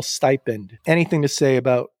 travel stipend. Anything to say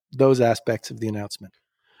about those aspects of the announcement?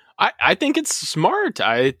 I think it's smart.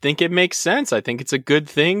 I think it makes sense. I think it's a good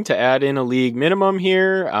thing to add in a league minimum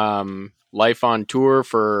here. Life on tour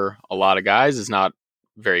for a lot of guys is not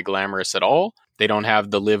very glamorous at all. They don't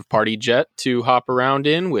have the LIV party jet to hop around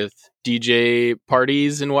in with DJ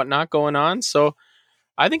parties and whatnot going on. So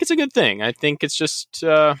I think it's a good thing. I think it's just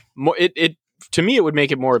more. To me, it would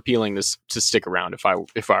make it more appealing to stick around if I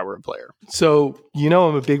were a player. So I'm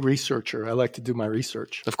a big researcher. I like to do my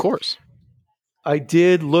research. Of course. I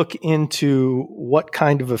did look into what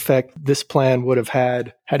kind of effect this plan would have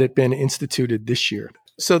had it been instituted this year.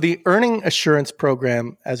 So the earning assurance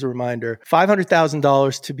program, as a reminder,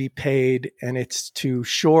 $500,000 to be paid, and it's to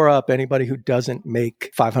shore up anybody who doesn't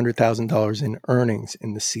make $500,000 in earnings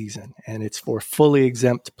in the season. And it's for fully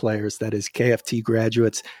exempt players, that is KFT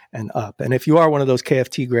graduates and up. And if you are one of those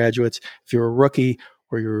KFT graduates, if you're a rookie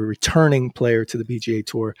or you're a returning player to the PGA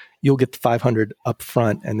Tour, you'll get the $500 up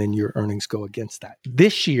front, and then your earnings go against that.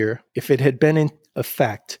 This year, if it had been in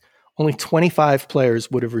effect, only 25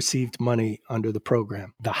 players would have received money under the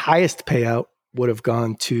program. The highest payout would have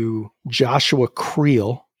gone to Joshua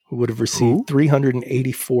Creel, who would have received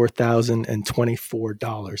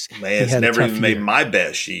 $384,024. Man, it's never even made my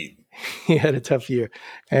best sheet. He had a tough year.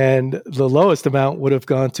 And the lowest amount would have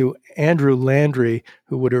gone to Andrew Landry,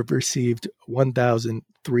 who would have received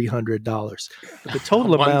 $1,300. But the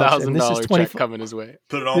total amount, and this is check coming his way.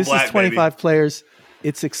 Put it on this black, is 25 baby. Players.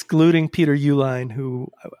 It's excluding Peter Uihlein, who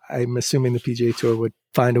I'm assuming the PGA Tour would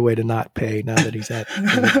find a way to not pay now that he's at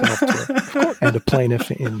the Golf Tour and a plaintiff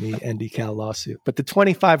in the NDCal lawsuit. But the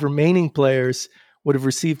 25 remaining players would have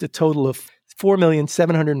received a total of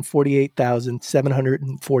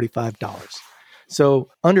 $4,748,745. So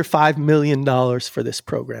under $5 million for this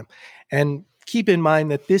program. And keep in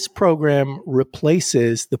mind that this program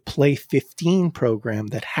replaces the Play 15 program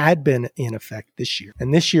that had been in effect this year.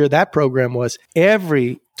 And this year, that program was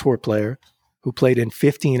every tour player who played in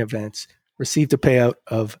 15 events received a payout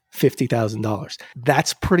of $50,000.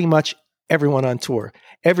 That's pretty much everyone on tour.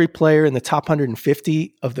 Every player in the top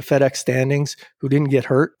 150 of the FedEx standings who didn't get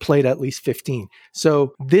hurt played at least 15.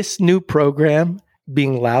 So this new program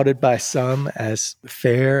being lauded by some as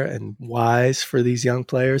fair and wise for these young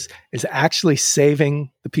players is actually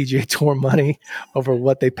saving the PGA Tour money over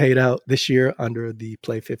what they paid out this year under the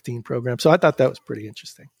Play 15 program. So I thought that was pretty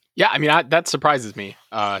interesting. Yeah, I mean, that surprises me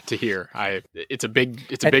to hear. It's a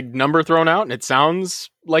big number thrown out, and it sounds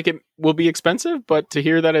like it will be expensive, but to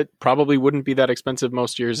hear that it probably wouldn't be that expensive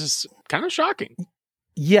most years is kind of shocking.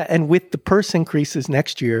 Yeah, and with the purse increases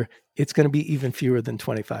next year, it's going to be even fewer than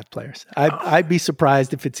 25 players. I'd be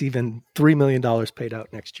surprised if it's even $3 million paid out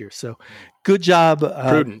next year. So good job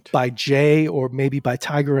by Jay, or maybe by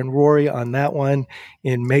Tiger and Rory on that one,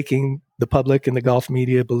 in making the public and the golf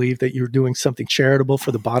media believe that you're doing something charitable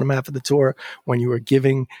for the bottom half of the tour when you were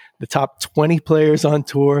giving the top 20 players on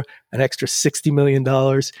tour an extra $60 million.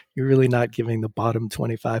 You're really not giving the bottom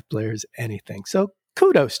 25 players anything. So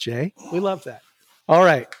kudos, Jay. We love that. All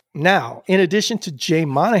right. Now, in addition to Jay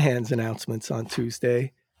Monahan's announcements on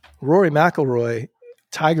Tuesday, Rory McIlroy,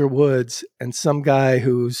 Tiger Woods, and some guy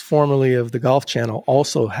who's formerly of the Golf Channel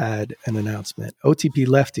also had an announcement. OTP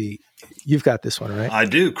Lefty, you've got this one, right? I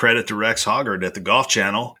do. Credit to Rex Hoggard at the Golf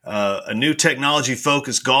Channel. A new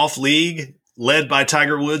technology-focused golf league led by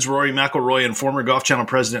Tiger Woods, Rory McIlroy, and former Golf Channel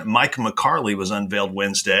president Mike McCarley was unveiled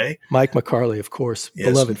Wednesday. Mike McCarley, of course,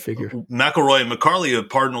 beloved figure. McIlroy and McCarley have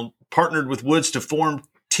partnered with Woods to form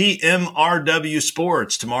TMRW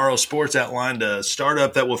Sports. Tomorrow Sports outlined a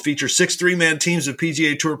startup that will feature 6 3-man teams of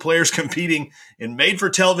PGA Tour players competing in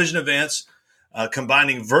made-for-television events,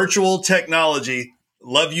 combining virtual technology,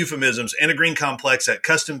 love euphemisms, and a green complex at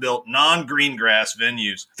custom-built non-green grass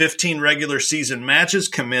venues. 15 regular season matches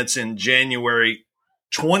commence in January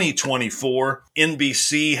 2024.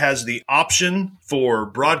 NBC has the option for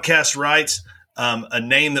broadcast rights, a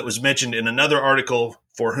name that was mentioned in another article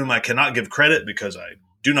for whom I cannot give credit because I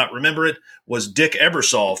do not remember it, was Dick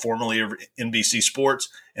Ebersol, formerly of NBC Sports,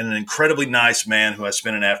 and an incredibly nice man who I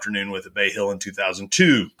spent an afternoon with at Bay Hill in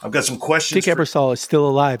 2002. I've got some questions. Dick Ebersol is still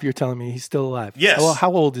alive. You're telling me he's still alive? Yes. Well,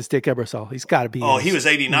 how old is Dick Ebersol? He's got to be. Oh, he was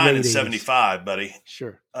 89 and 75, buddy.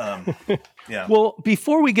 Sure. Yeah. Well,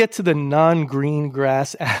 before we get to the non-green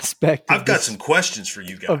grass aspect, I've got some questions for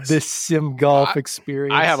you guys of this sim golf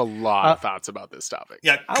experience. I have a lot of thoughts about this topic.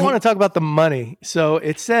 Yeah, I want to talk about the money. So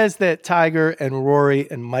it says that Tiger and Rory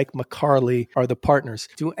and Mike McCarley are the partners.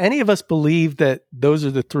 Do any of us believe that those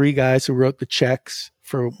are the 3 guys who wrote the checks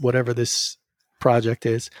for whatever this project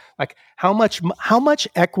is? Like, how much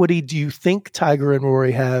equity do you think Tiger and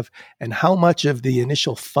Rory have, and how much of the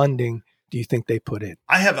initial funding do you think they put in?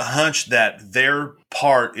 I have a hunch that their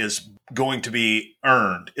part is going to be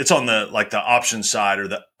earned. It's on the option side or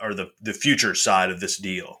the future side of this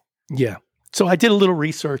deal. Yeah. So I did a little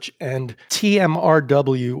research, and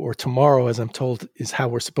TMRW, or Tomorrow, as I'm told is how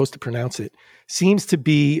we're supposed to pronounce it, seems to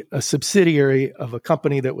be a subsidiary of a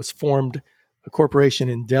company that was formed, a corporation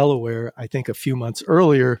in Delaware, I think a few months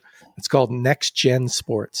earlier. It's called Next Gen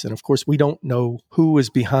Sports. And of course, we don't know who is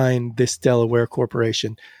behind this Delaware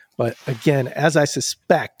corporation. But again, as I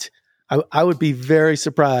suspect, I would be very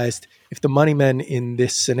surprised if the money men in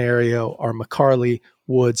this scenario are McCarley,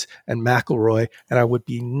 Woods, and McIlroy. And I would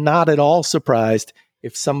be not at all surprised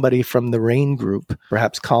if somebody from the Raine Group,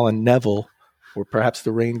 perhaps Colin Neville, or perhaps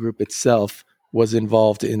the Raine Group itself, was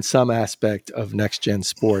involved in some aspect of Next Gen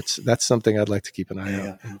Sports. That's something I'd like to keep an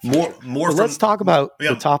eye on. More. Let's talk about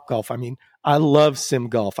the Top Golf. I mean, I love sim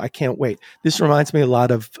golf. I can't wait. This reminds me a lot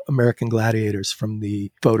of American Gladiators from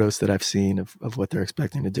the photos that I've seen of what they're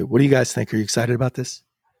expecting to do. What do you guys think? Are you excited about this?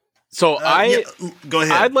 So go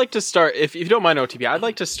ahead. I'd like to start, if you don't mind, OTP, I'd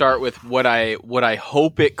like to start with what I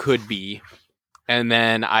hope it could be, and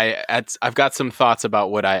then I've got some thoughts about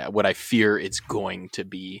what I fear it's going to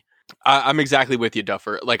be. I'm exactly with you,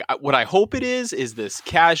 Duffer. Like, what I hope it is this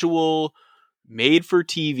casual, made for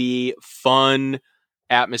TV, fun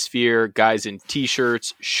atmosphere, guys in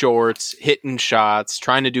t-shirts, shorts, hitting shots,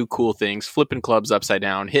 trying to do cool things, flipping clubs upside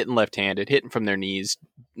down, hitting left-handed, hitting from their knees,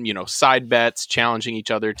 side bets, challenging each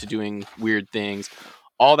other to doing weird things,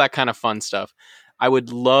 all that kind of fun stuff. I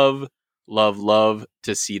would love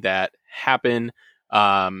to see that happen.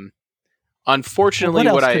 Unfortunately,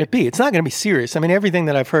 what else could it be? It's not going to be serious. I mean, everything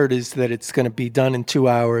that I've heard is that it's going to be done in 2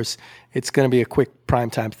 hours. It's going to be a quick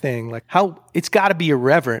primetime thing. Like, it's got to be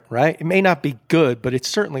irreverent, right? It may not be good, but it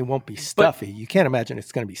certainly won't be stuffy. You can't imagine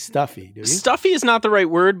it's going to be stuffy, do you? Stuffy is not the right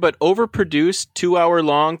word, but overproduced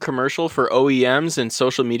 2-hour-long commercial for OEMs and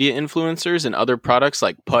social media influencers and other products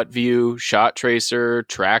like PuttView, Shot Tracer,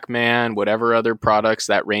 TrackMan, whatever other products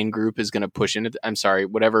that Raine Group is going to push into.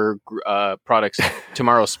 Whatever products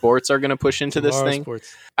Tomorrow Sports are going to push into this thing.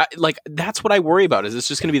 That's what I worry about. Is it's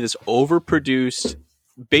just going to be this overproduced,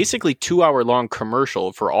 basically 2-hour long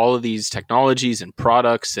commercial for all of these technologies and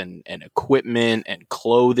products and equipment and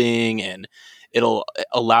clothing, and it'll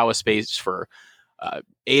allow a space for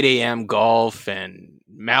 8 a.m. golf and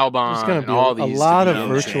Malbon and all these. A lot of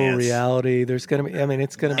virtual reality. There's going to be, I mean,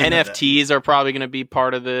 it's going to be. NFTs are probably going to be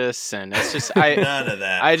part of this. And it's just, none of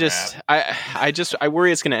that. I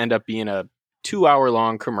worry it's going to end up being a 2-hour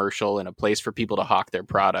long commercial in a place for people to hawk their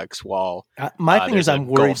products while my thing is I'm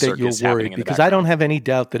worried that you're worried because I don't have any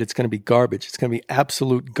doubt that it's going to be garbage. It's going to be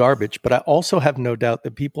absolute garbage, but I also have no doubt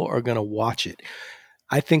that people are going to watch it.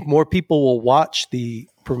 I think more people will watch the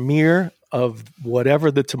premiere of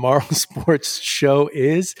whatever the Tomorrow Sports show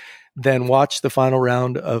is than watch the final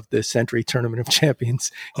round of the Century Tournament of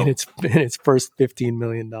Champions in its first $15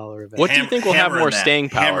 million event. What do you think will have more staying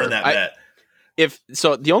power?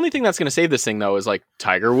 The only thing that's going to save this thing though is like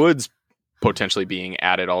Tiger Woods potentially being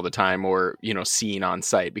added all the time or, seen on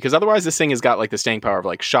site, because otherwise this thing has got like the staying power of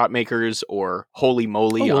like Shot Makers or Holy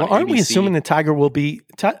Moly on aren't ABC. We assuming that Tiger will be,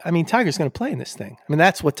 Tiger's going to play in this thing. I mean,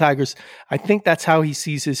 that's what I think that's how he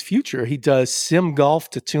sees his future. He does sim golf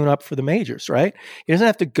to tune up for the majors, right? He doesn't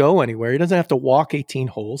have to go anywhere. He doesn't have to walk 18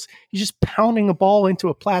 holes. He's just pounding a ball into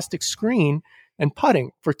a plastic screen and putting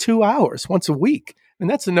for 2 hours once a week. And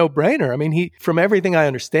that's a no-brainer. I mean, from everything I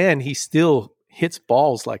understand, he still hits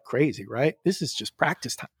balls like crazy, right? This is just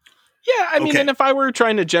practice time. Yeah, I mean, and if I were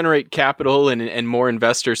trying to generate capital and more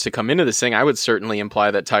investors to come into this thing, I would certainly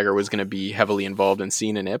imply that Tiger was going to be heavily involved and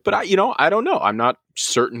seen in it. But I don't know. I'm not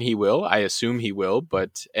certain he will. I assume he will.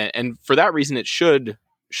 But and for that reason, it should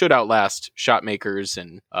outlast Shot Makers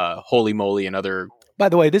and Holy Moly and other. By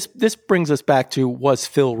the way, this brings us back to, was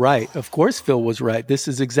Phil right? Of course, Phil was right. This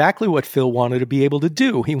is exactly what Phil wanted to be able to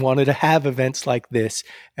do. He wanted to have events like this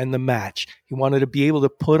and the match. He wanted to be able to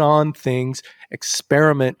put on things,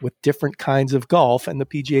 experiment with different kinds of golf, and the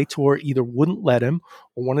PGA Tour either wouldn't let him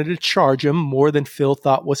or wanted to charge him more than Phil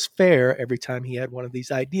thought was fair every time he had one of these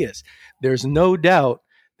ideas. There's no doubt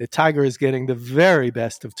that Tiger is getting the very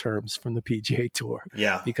best of terms from the PGA Tour.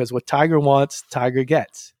 Yeah. Because what Tiger wants, Tiger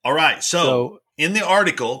gets. All right. So in the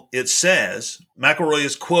article, it says, McIlroy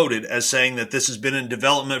is quoted as saying that this has been in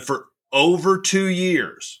development for over 2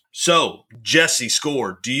 years. So, Jesse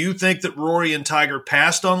Score, do you think that Rory and Tiger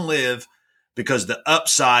passed on LIV because the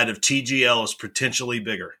upside of TGL is potentially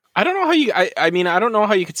bigger? I don't know how you, I don't know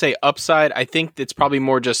how you could say upside. I think it's probably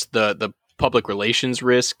more just the public relations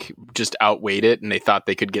risk just outweighed it and they thought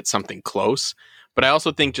they could get something close. But I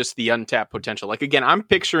also think just the untapped potential. Like, again, I'm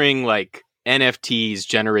picturing like NFTs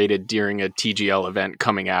generated during a TGL event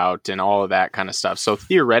coming out and all of that kind of stuff. So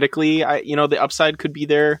theoretically, the upside could be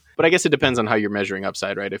there, but I guess it depends on how you're measuring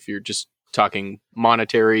upside, right? If you're just talking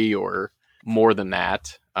monetary or more than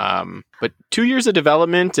that. But 2 years of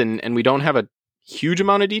development and we don't have a huge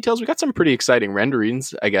amount of details. We got some pretty exciting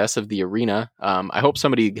renderings, I guess, of the arena. I hope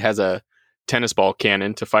somebody has a tennis ball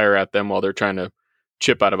cannon to fire at them while they're trying to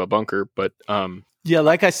chip out of a bunker. But yeah,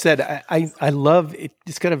 like I said, I love it.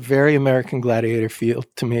 It's got a very American Gladiator feel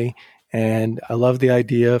to me. And I love the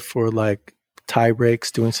idea for like tie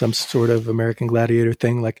breaks, doing some sort of American Gladiator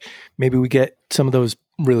thing. Like maybe we get some of those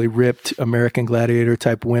really ripped American Gladiator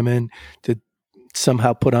type women to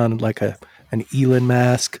somehow put on like an Elin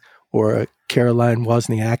mask or a Caroline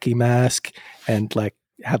Wozniacki mask and like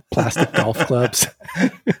have plastic golf clubs.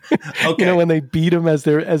 Okay. When they beat them as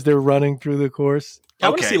they're running through the course. I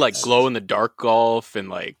want to see like glow in the dark golf and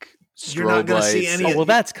like strobe you're not going to see lights. any. Well,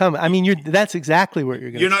 that's coming. I mean, that's exactly what you're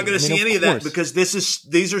going to see. You're not going to see any of that because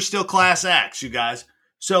these are still class acts, you guys.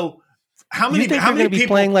 So how many they're going to be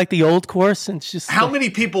playing like the old course? And it's just how many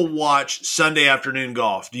people watch Sunday afternoon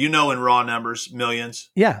golf? Do you know in raw numbers, millions?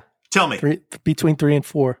 Yeah. Tell me. Between 3 and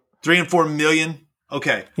 4. 3 and 4 million?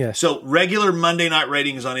 Okay. Yes. So regular Monday night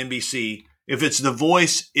ratings on NBC, if it's The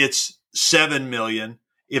Voice, it's 7 million.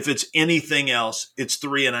 If it's anything else, it's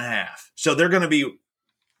 3.5. So they're going to be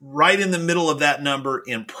right in the middle of that number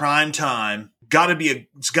in prime time.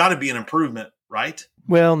 It's got to be an improvement, right?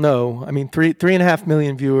 Well, no. I mean, 3.5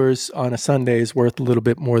 million viewers on a Sunday is worth a little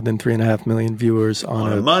bit more than 3.5 million viewers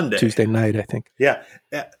on a Monday, Tuesday night, I think. Yeah.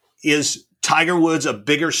 Is Tiger Woods a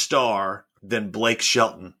bigger star than Blake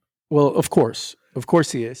Shelton? Well, of course. Of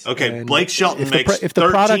course he is. Okay, and Blake Shelton makes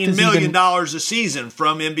 $13 million a season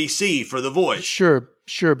from NBC for The Voice.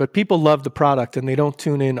 Sure, but people love the product and they don't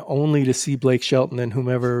tune in only to see Blake Shelton and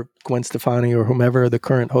whomever, Gwen Stefani or whomever the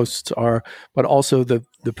current hosts are, but also the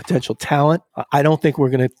potential talent. I don't think we're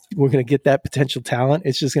gonna get that potential talent.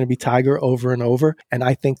 It's just gonna be Tiger over and over. And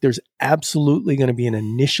I think there's absolutely gonna be an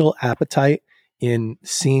initial appetite in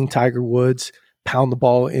seeing Tiger Woods pound the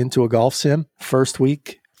ball into a golf sim. First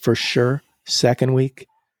week, for sure. Second week,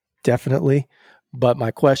 definitely. But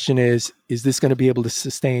my question is this going to be able to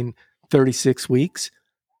sustain 36 weeks?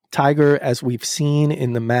 Tiger, as we've seen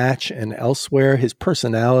in the match and elsewhere, his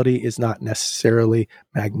personality is not necessarily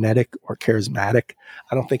magnetic or charismatic.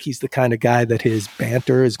 I don't think he's the kind of guy that his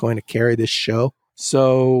banter is going to carry this show.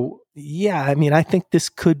 So, yeah, I mean, I think this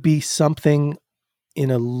could be something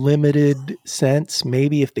in a limited sense.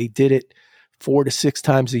 Maybe if they did it 4 to 6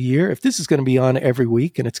 times a year. If this is going to be on every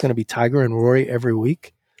week and it's going to be Tiger and Rory every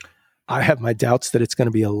week, I have my doubts that it's going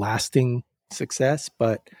to be a lasting success,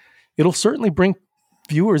 but it'll certainly bring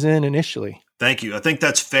viewers in initially. Thank you. I think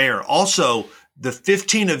that's fair. Also, the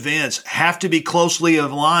 15 events have to be closely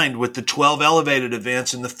aligned with the 12 elevated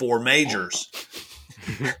events in the 4 majors.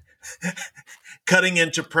 Cutting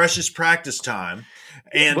into precious practice time.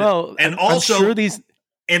 And also I'm sure these,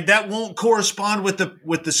 and that won't correspond with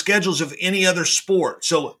the schedules of any other sport.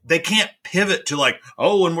 So they can't pivot to like,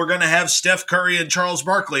 oh, and we're going to have Steph Curry and Charles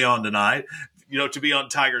Barkley on tonight, to be on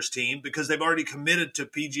Tiger's team, because they've already committed to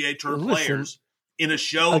PGA Tour players in a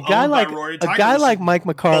show owned by Rory and Tiger. A guy like Mike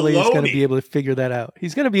McCarley is going to be able to figure that out.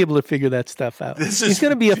 He's going to be able to figure that stuff out. He's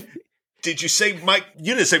going to be Did you say Mike?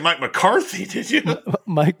 You didn't say Mike McCarthy, did you?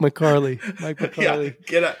 Mike McCarley. Yeah,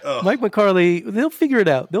 get out. Oh. Mike McCarley, they'll figure it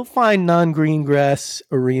out. They'll find non-green grass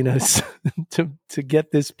arenas to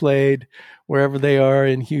get this played wherever they are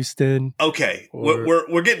in Houston. Okay,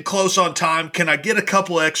 we're getting close on time. Can I get a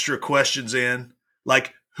couple extra questions in?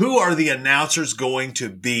 Like, who are the announcers going to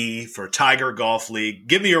be for Tiger Golf League?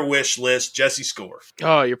 Give me your wish list, Jesse Score.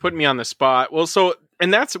 Oh, you're putting me on the spot. Well,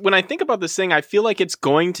 and that's when I think about this thing, I feel like it's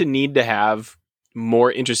going to need to have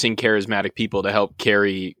more interesting, charismatic people to help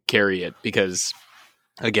carry it, because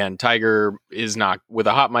again, Tiger is not, with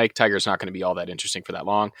a hot mic, Tiger's not going to be all that interesting for that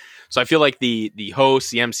long. So I feel like the hosts,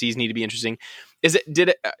 the MCs need to be interesting.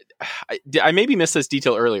 Did I maybe missed this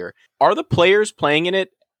detail earlier? Are the players playing in it,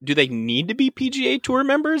 do they need to be PGA Tour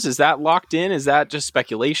members? Is that locked in? Is that just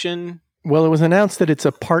speculation? Well, it was announced that it's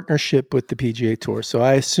a partnership with the PGA Tour, so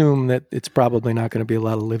I assume that it's probably not going to be a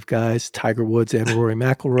lot of LIV guys. Tiger Woods and Rory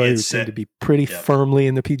McIlroy, who seem to be pretty firmly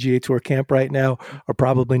in the PGA Tour camp right now, are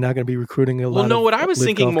probably not going to be recruiting a lot. Well, no, what I was LIV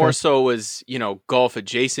thinking more guys. so was, golf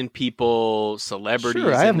adjacent people, celebrities.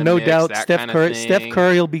 Sure, I have no doubt Steph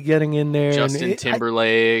Curry will be getting in there. Justin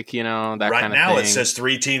Timberlake, that kind of thing. Right now it says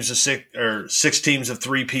 3 teams of 6 or 6 teams of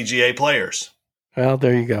 3 PGA players. Well,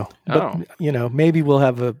 there you go. But, maybe we'll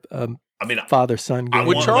have a father-son game.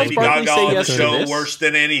 Would Charles Barkley say yes to this? Worse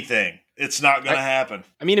than anything. It's not going to happen.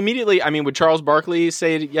 Would Charles Barkley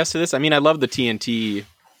say yes to this? I love the TNT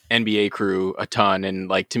NBA crew a ton,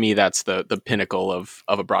 and to me, that's the pinnacle of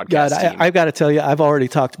a broadcast team. I've got to tell you, I've already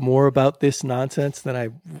talked more about this nonsense than I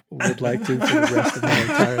would like to for the rest of my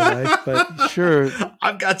entire life. But sure,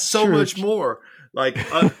 I've got so much more.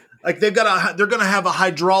 They're going to have a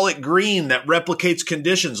hydraulic green that replicates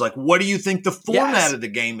conditions. What do you think the format of the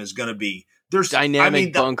game is going to be? There's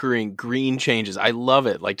dynamic bunkering, green changes. I love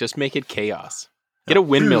it. Just make it chaos. Get a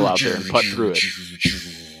windmill out there and putt through it.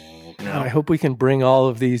 I hope we can bring all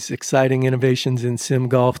of these exciting innovations in sim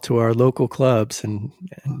golf to our local clubs, and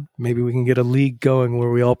maybe we can get a league going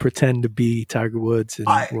where we all pretend to be Tiger Woods and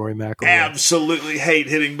Rory McIlroy. Absolutely hate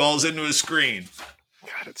hitting balls into a screen.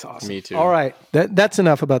 God, it's awesome. Me too. All right. That's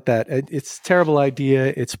enough about that. It's a terrible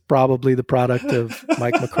idea. It's probably the product of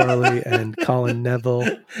Mike McCarley and Colin Neville.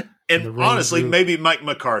 And honestly, maybe Mike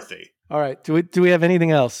McCarthy. All right. Do we have anything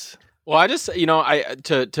else? Well, I just, to me,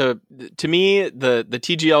 the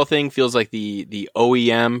TGL thing feels like the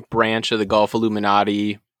OEM branch of the golf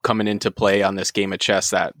Illuminati coming into play on this game of chess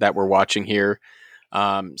that we're watching here.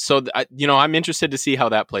 I'm interested to see how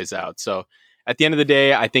that plays out. So at the end of the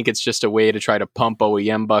day, I think it's just a way to try to pump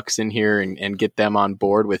OEM bucks in here and get them on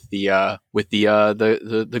board with the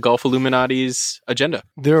Golf Illuminati's agenda.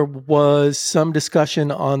 There was some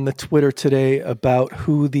discussion on the Twitter today about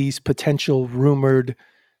who these potential rumored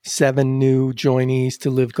 7 new joinees to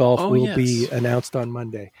LIV Golf will be announced on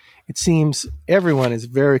Monday. It seems everyone is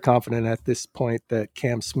very confident at this point that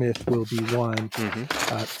Cam Smith will be one.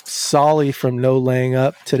 Mm-hmm. Solly from No Laying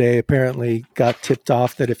Up today apparently got tipped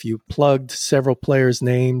off that if you plugged several players'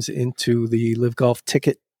 names into the LIV Golf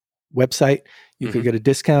ticket website, you could get a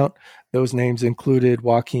discount. Those names included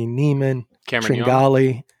Joaquin Niemann,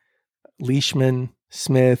 Tringali, Leishman,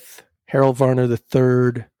 Smith, Harold Varner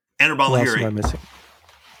III. Anirban Who else am I Lahiri. missing?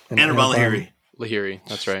 Anirban Lahiri,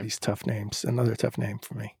 that's right. These tough names. Another tough name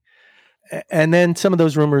for me. And then some of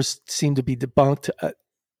those rumors seem to be debunked.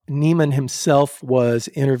 Neiman himself was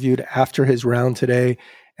interviewed after his round today,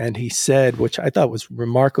 and he said, which I thought was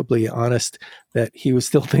remarkably honest, that he was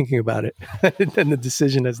still thinking about it, and the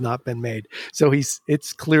decision has not been made. So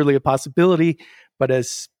it's clearly a possibility, but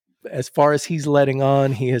as as far as he's letting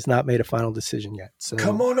on, he has not made a final decision yet. So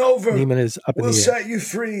come on over. Neiman is up in the air. We'll set you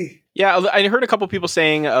free. Yeah, I heard a couple people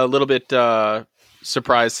saying a little bit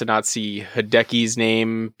surprised to not see Hideki's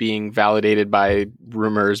name being validated by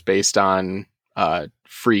rumors based on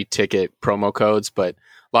free ticket promo codes, but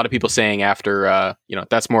a lot of people saying after,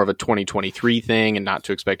 that's more of a 2023 thing and not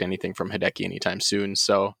to expect anything from Hideki anytime soon.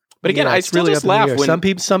 So, but again, I still really just laugh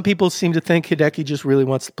when some people seem to think Hideki just really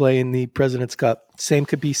wants to play in the President's Cup. Same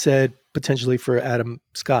could be said potentially for Adam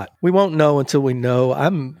Scott. We won't know until we know.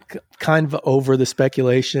 I'm kind of over the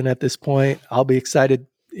speculation at this point. I'll be excited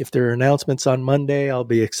if there are announcements on Monday. I'll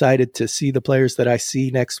be excited to see the players that I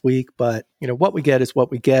see next week. But, what we get is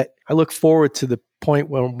what we get. I look forward to the point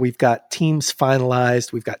when we've got teams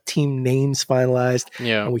finalized, we've got team names finalized,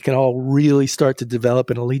 and we can all really start to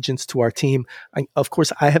develop an allegiance to our team. Of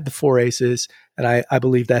course, I have the 4 aces, and I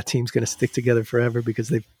believe that team's going to stick together forever because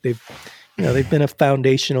they've been a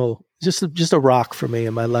foundational, just a rock for me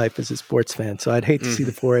in my life as a sports fan. So I'd hate to see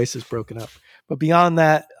the 4 aces broken up. But beyond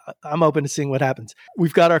that, I'm open to seeing what happens.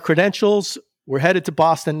 We've got our credentials. We're headed to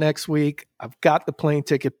Boston next week. I've got the plane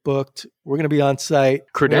ticket booked. We're going to be on site.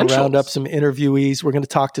 We're going to round up some interviewees. We're going to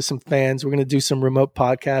talk to some fans. We're going to do some remote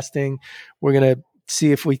podcasting. We're going to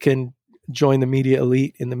see if we can join the media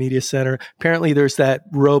elite in the media center. Apparently, there's that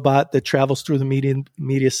robot that travels through the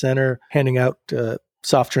media center handing out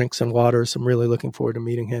soft drinks and water. So I'm really looking forward to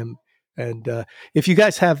meeting him. And if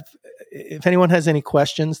anyone has any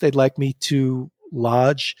questions they'd like me to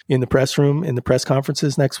lodge in the press room, in the press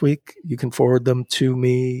conferences next week, you can forward them to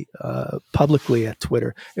me publicly at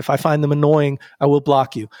Twitter. If I find them annoying, I will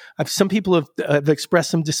block you. Some people have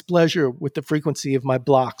expressed some displeasure with the frequency of my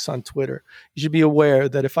blocks on Twitter. You should be aware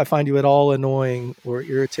that if I find you at all annoying or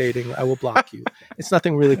irritating, I will block you. It's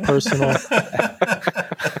nothing really personal.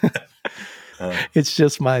 It's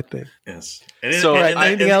just my thing. Yes.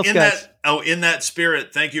 Anything else, guys? In that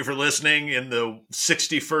spirit, thank you for listening in the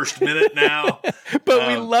 61st minute now. But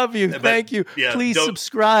we love you. Thank you. Yeah, please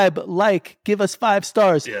subscribe, give us 5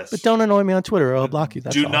 stars. Yes. But don't annoy me on Twitter or I'll block you.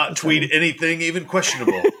 Do not tweet anything even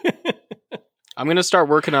questionable. I'm going to start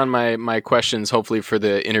working on my questions, hopefully for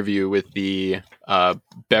the interview with the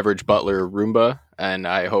beverage butler Roomba. And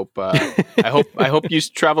I hope you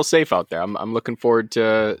travel safe out there. I'm looking forward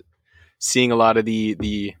to seeing a lot of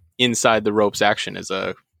the inside the ropes action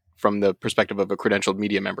from the perspective of a credentialed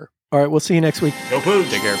media member. All right, we'll see you next week. Go Poos.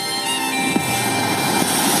 Take care.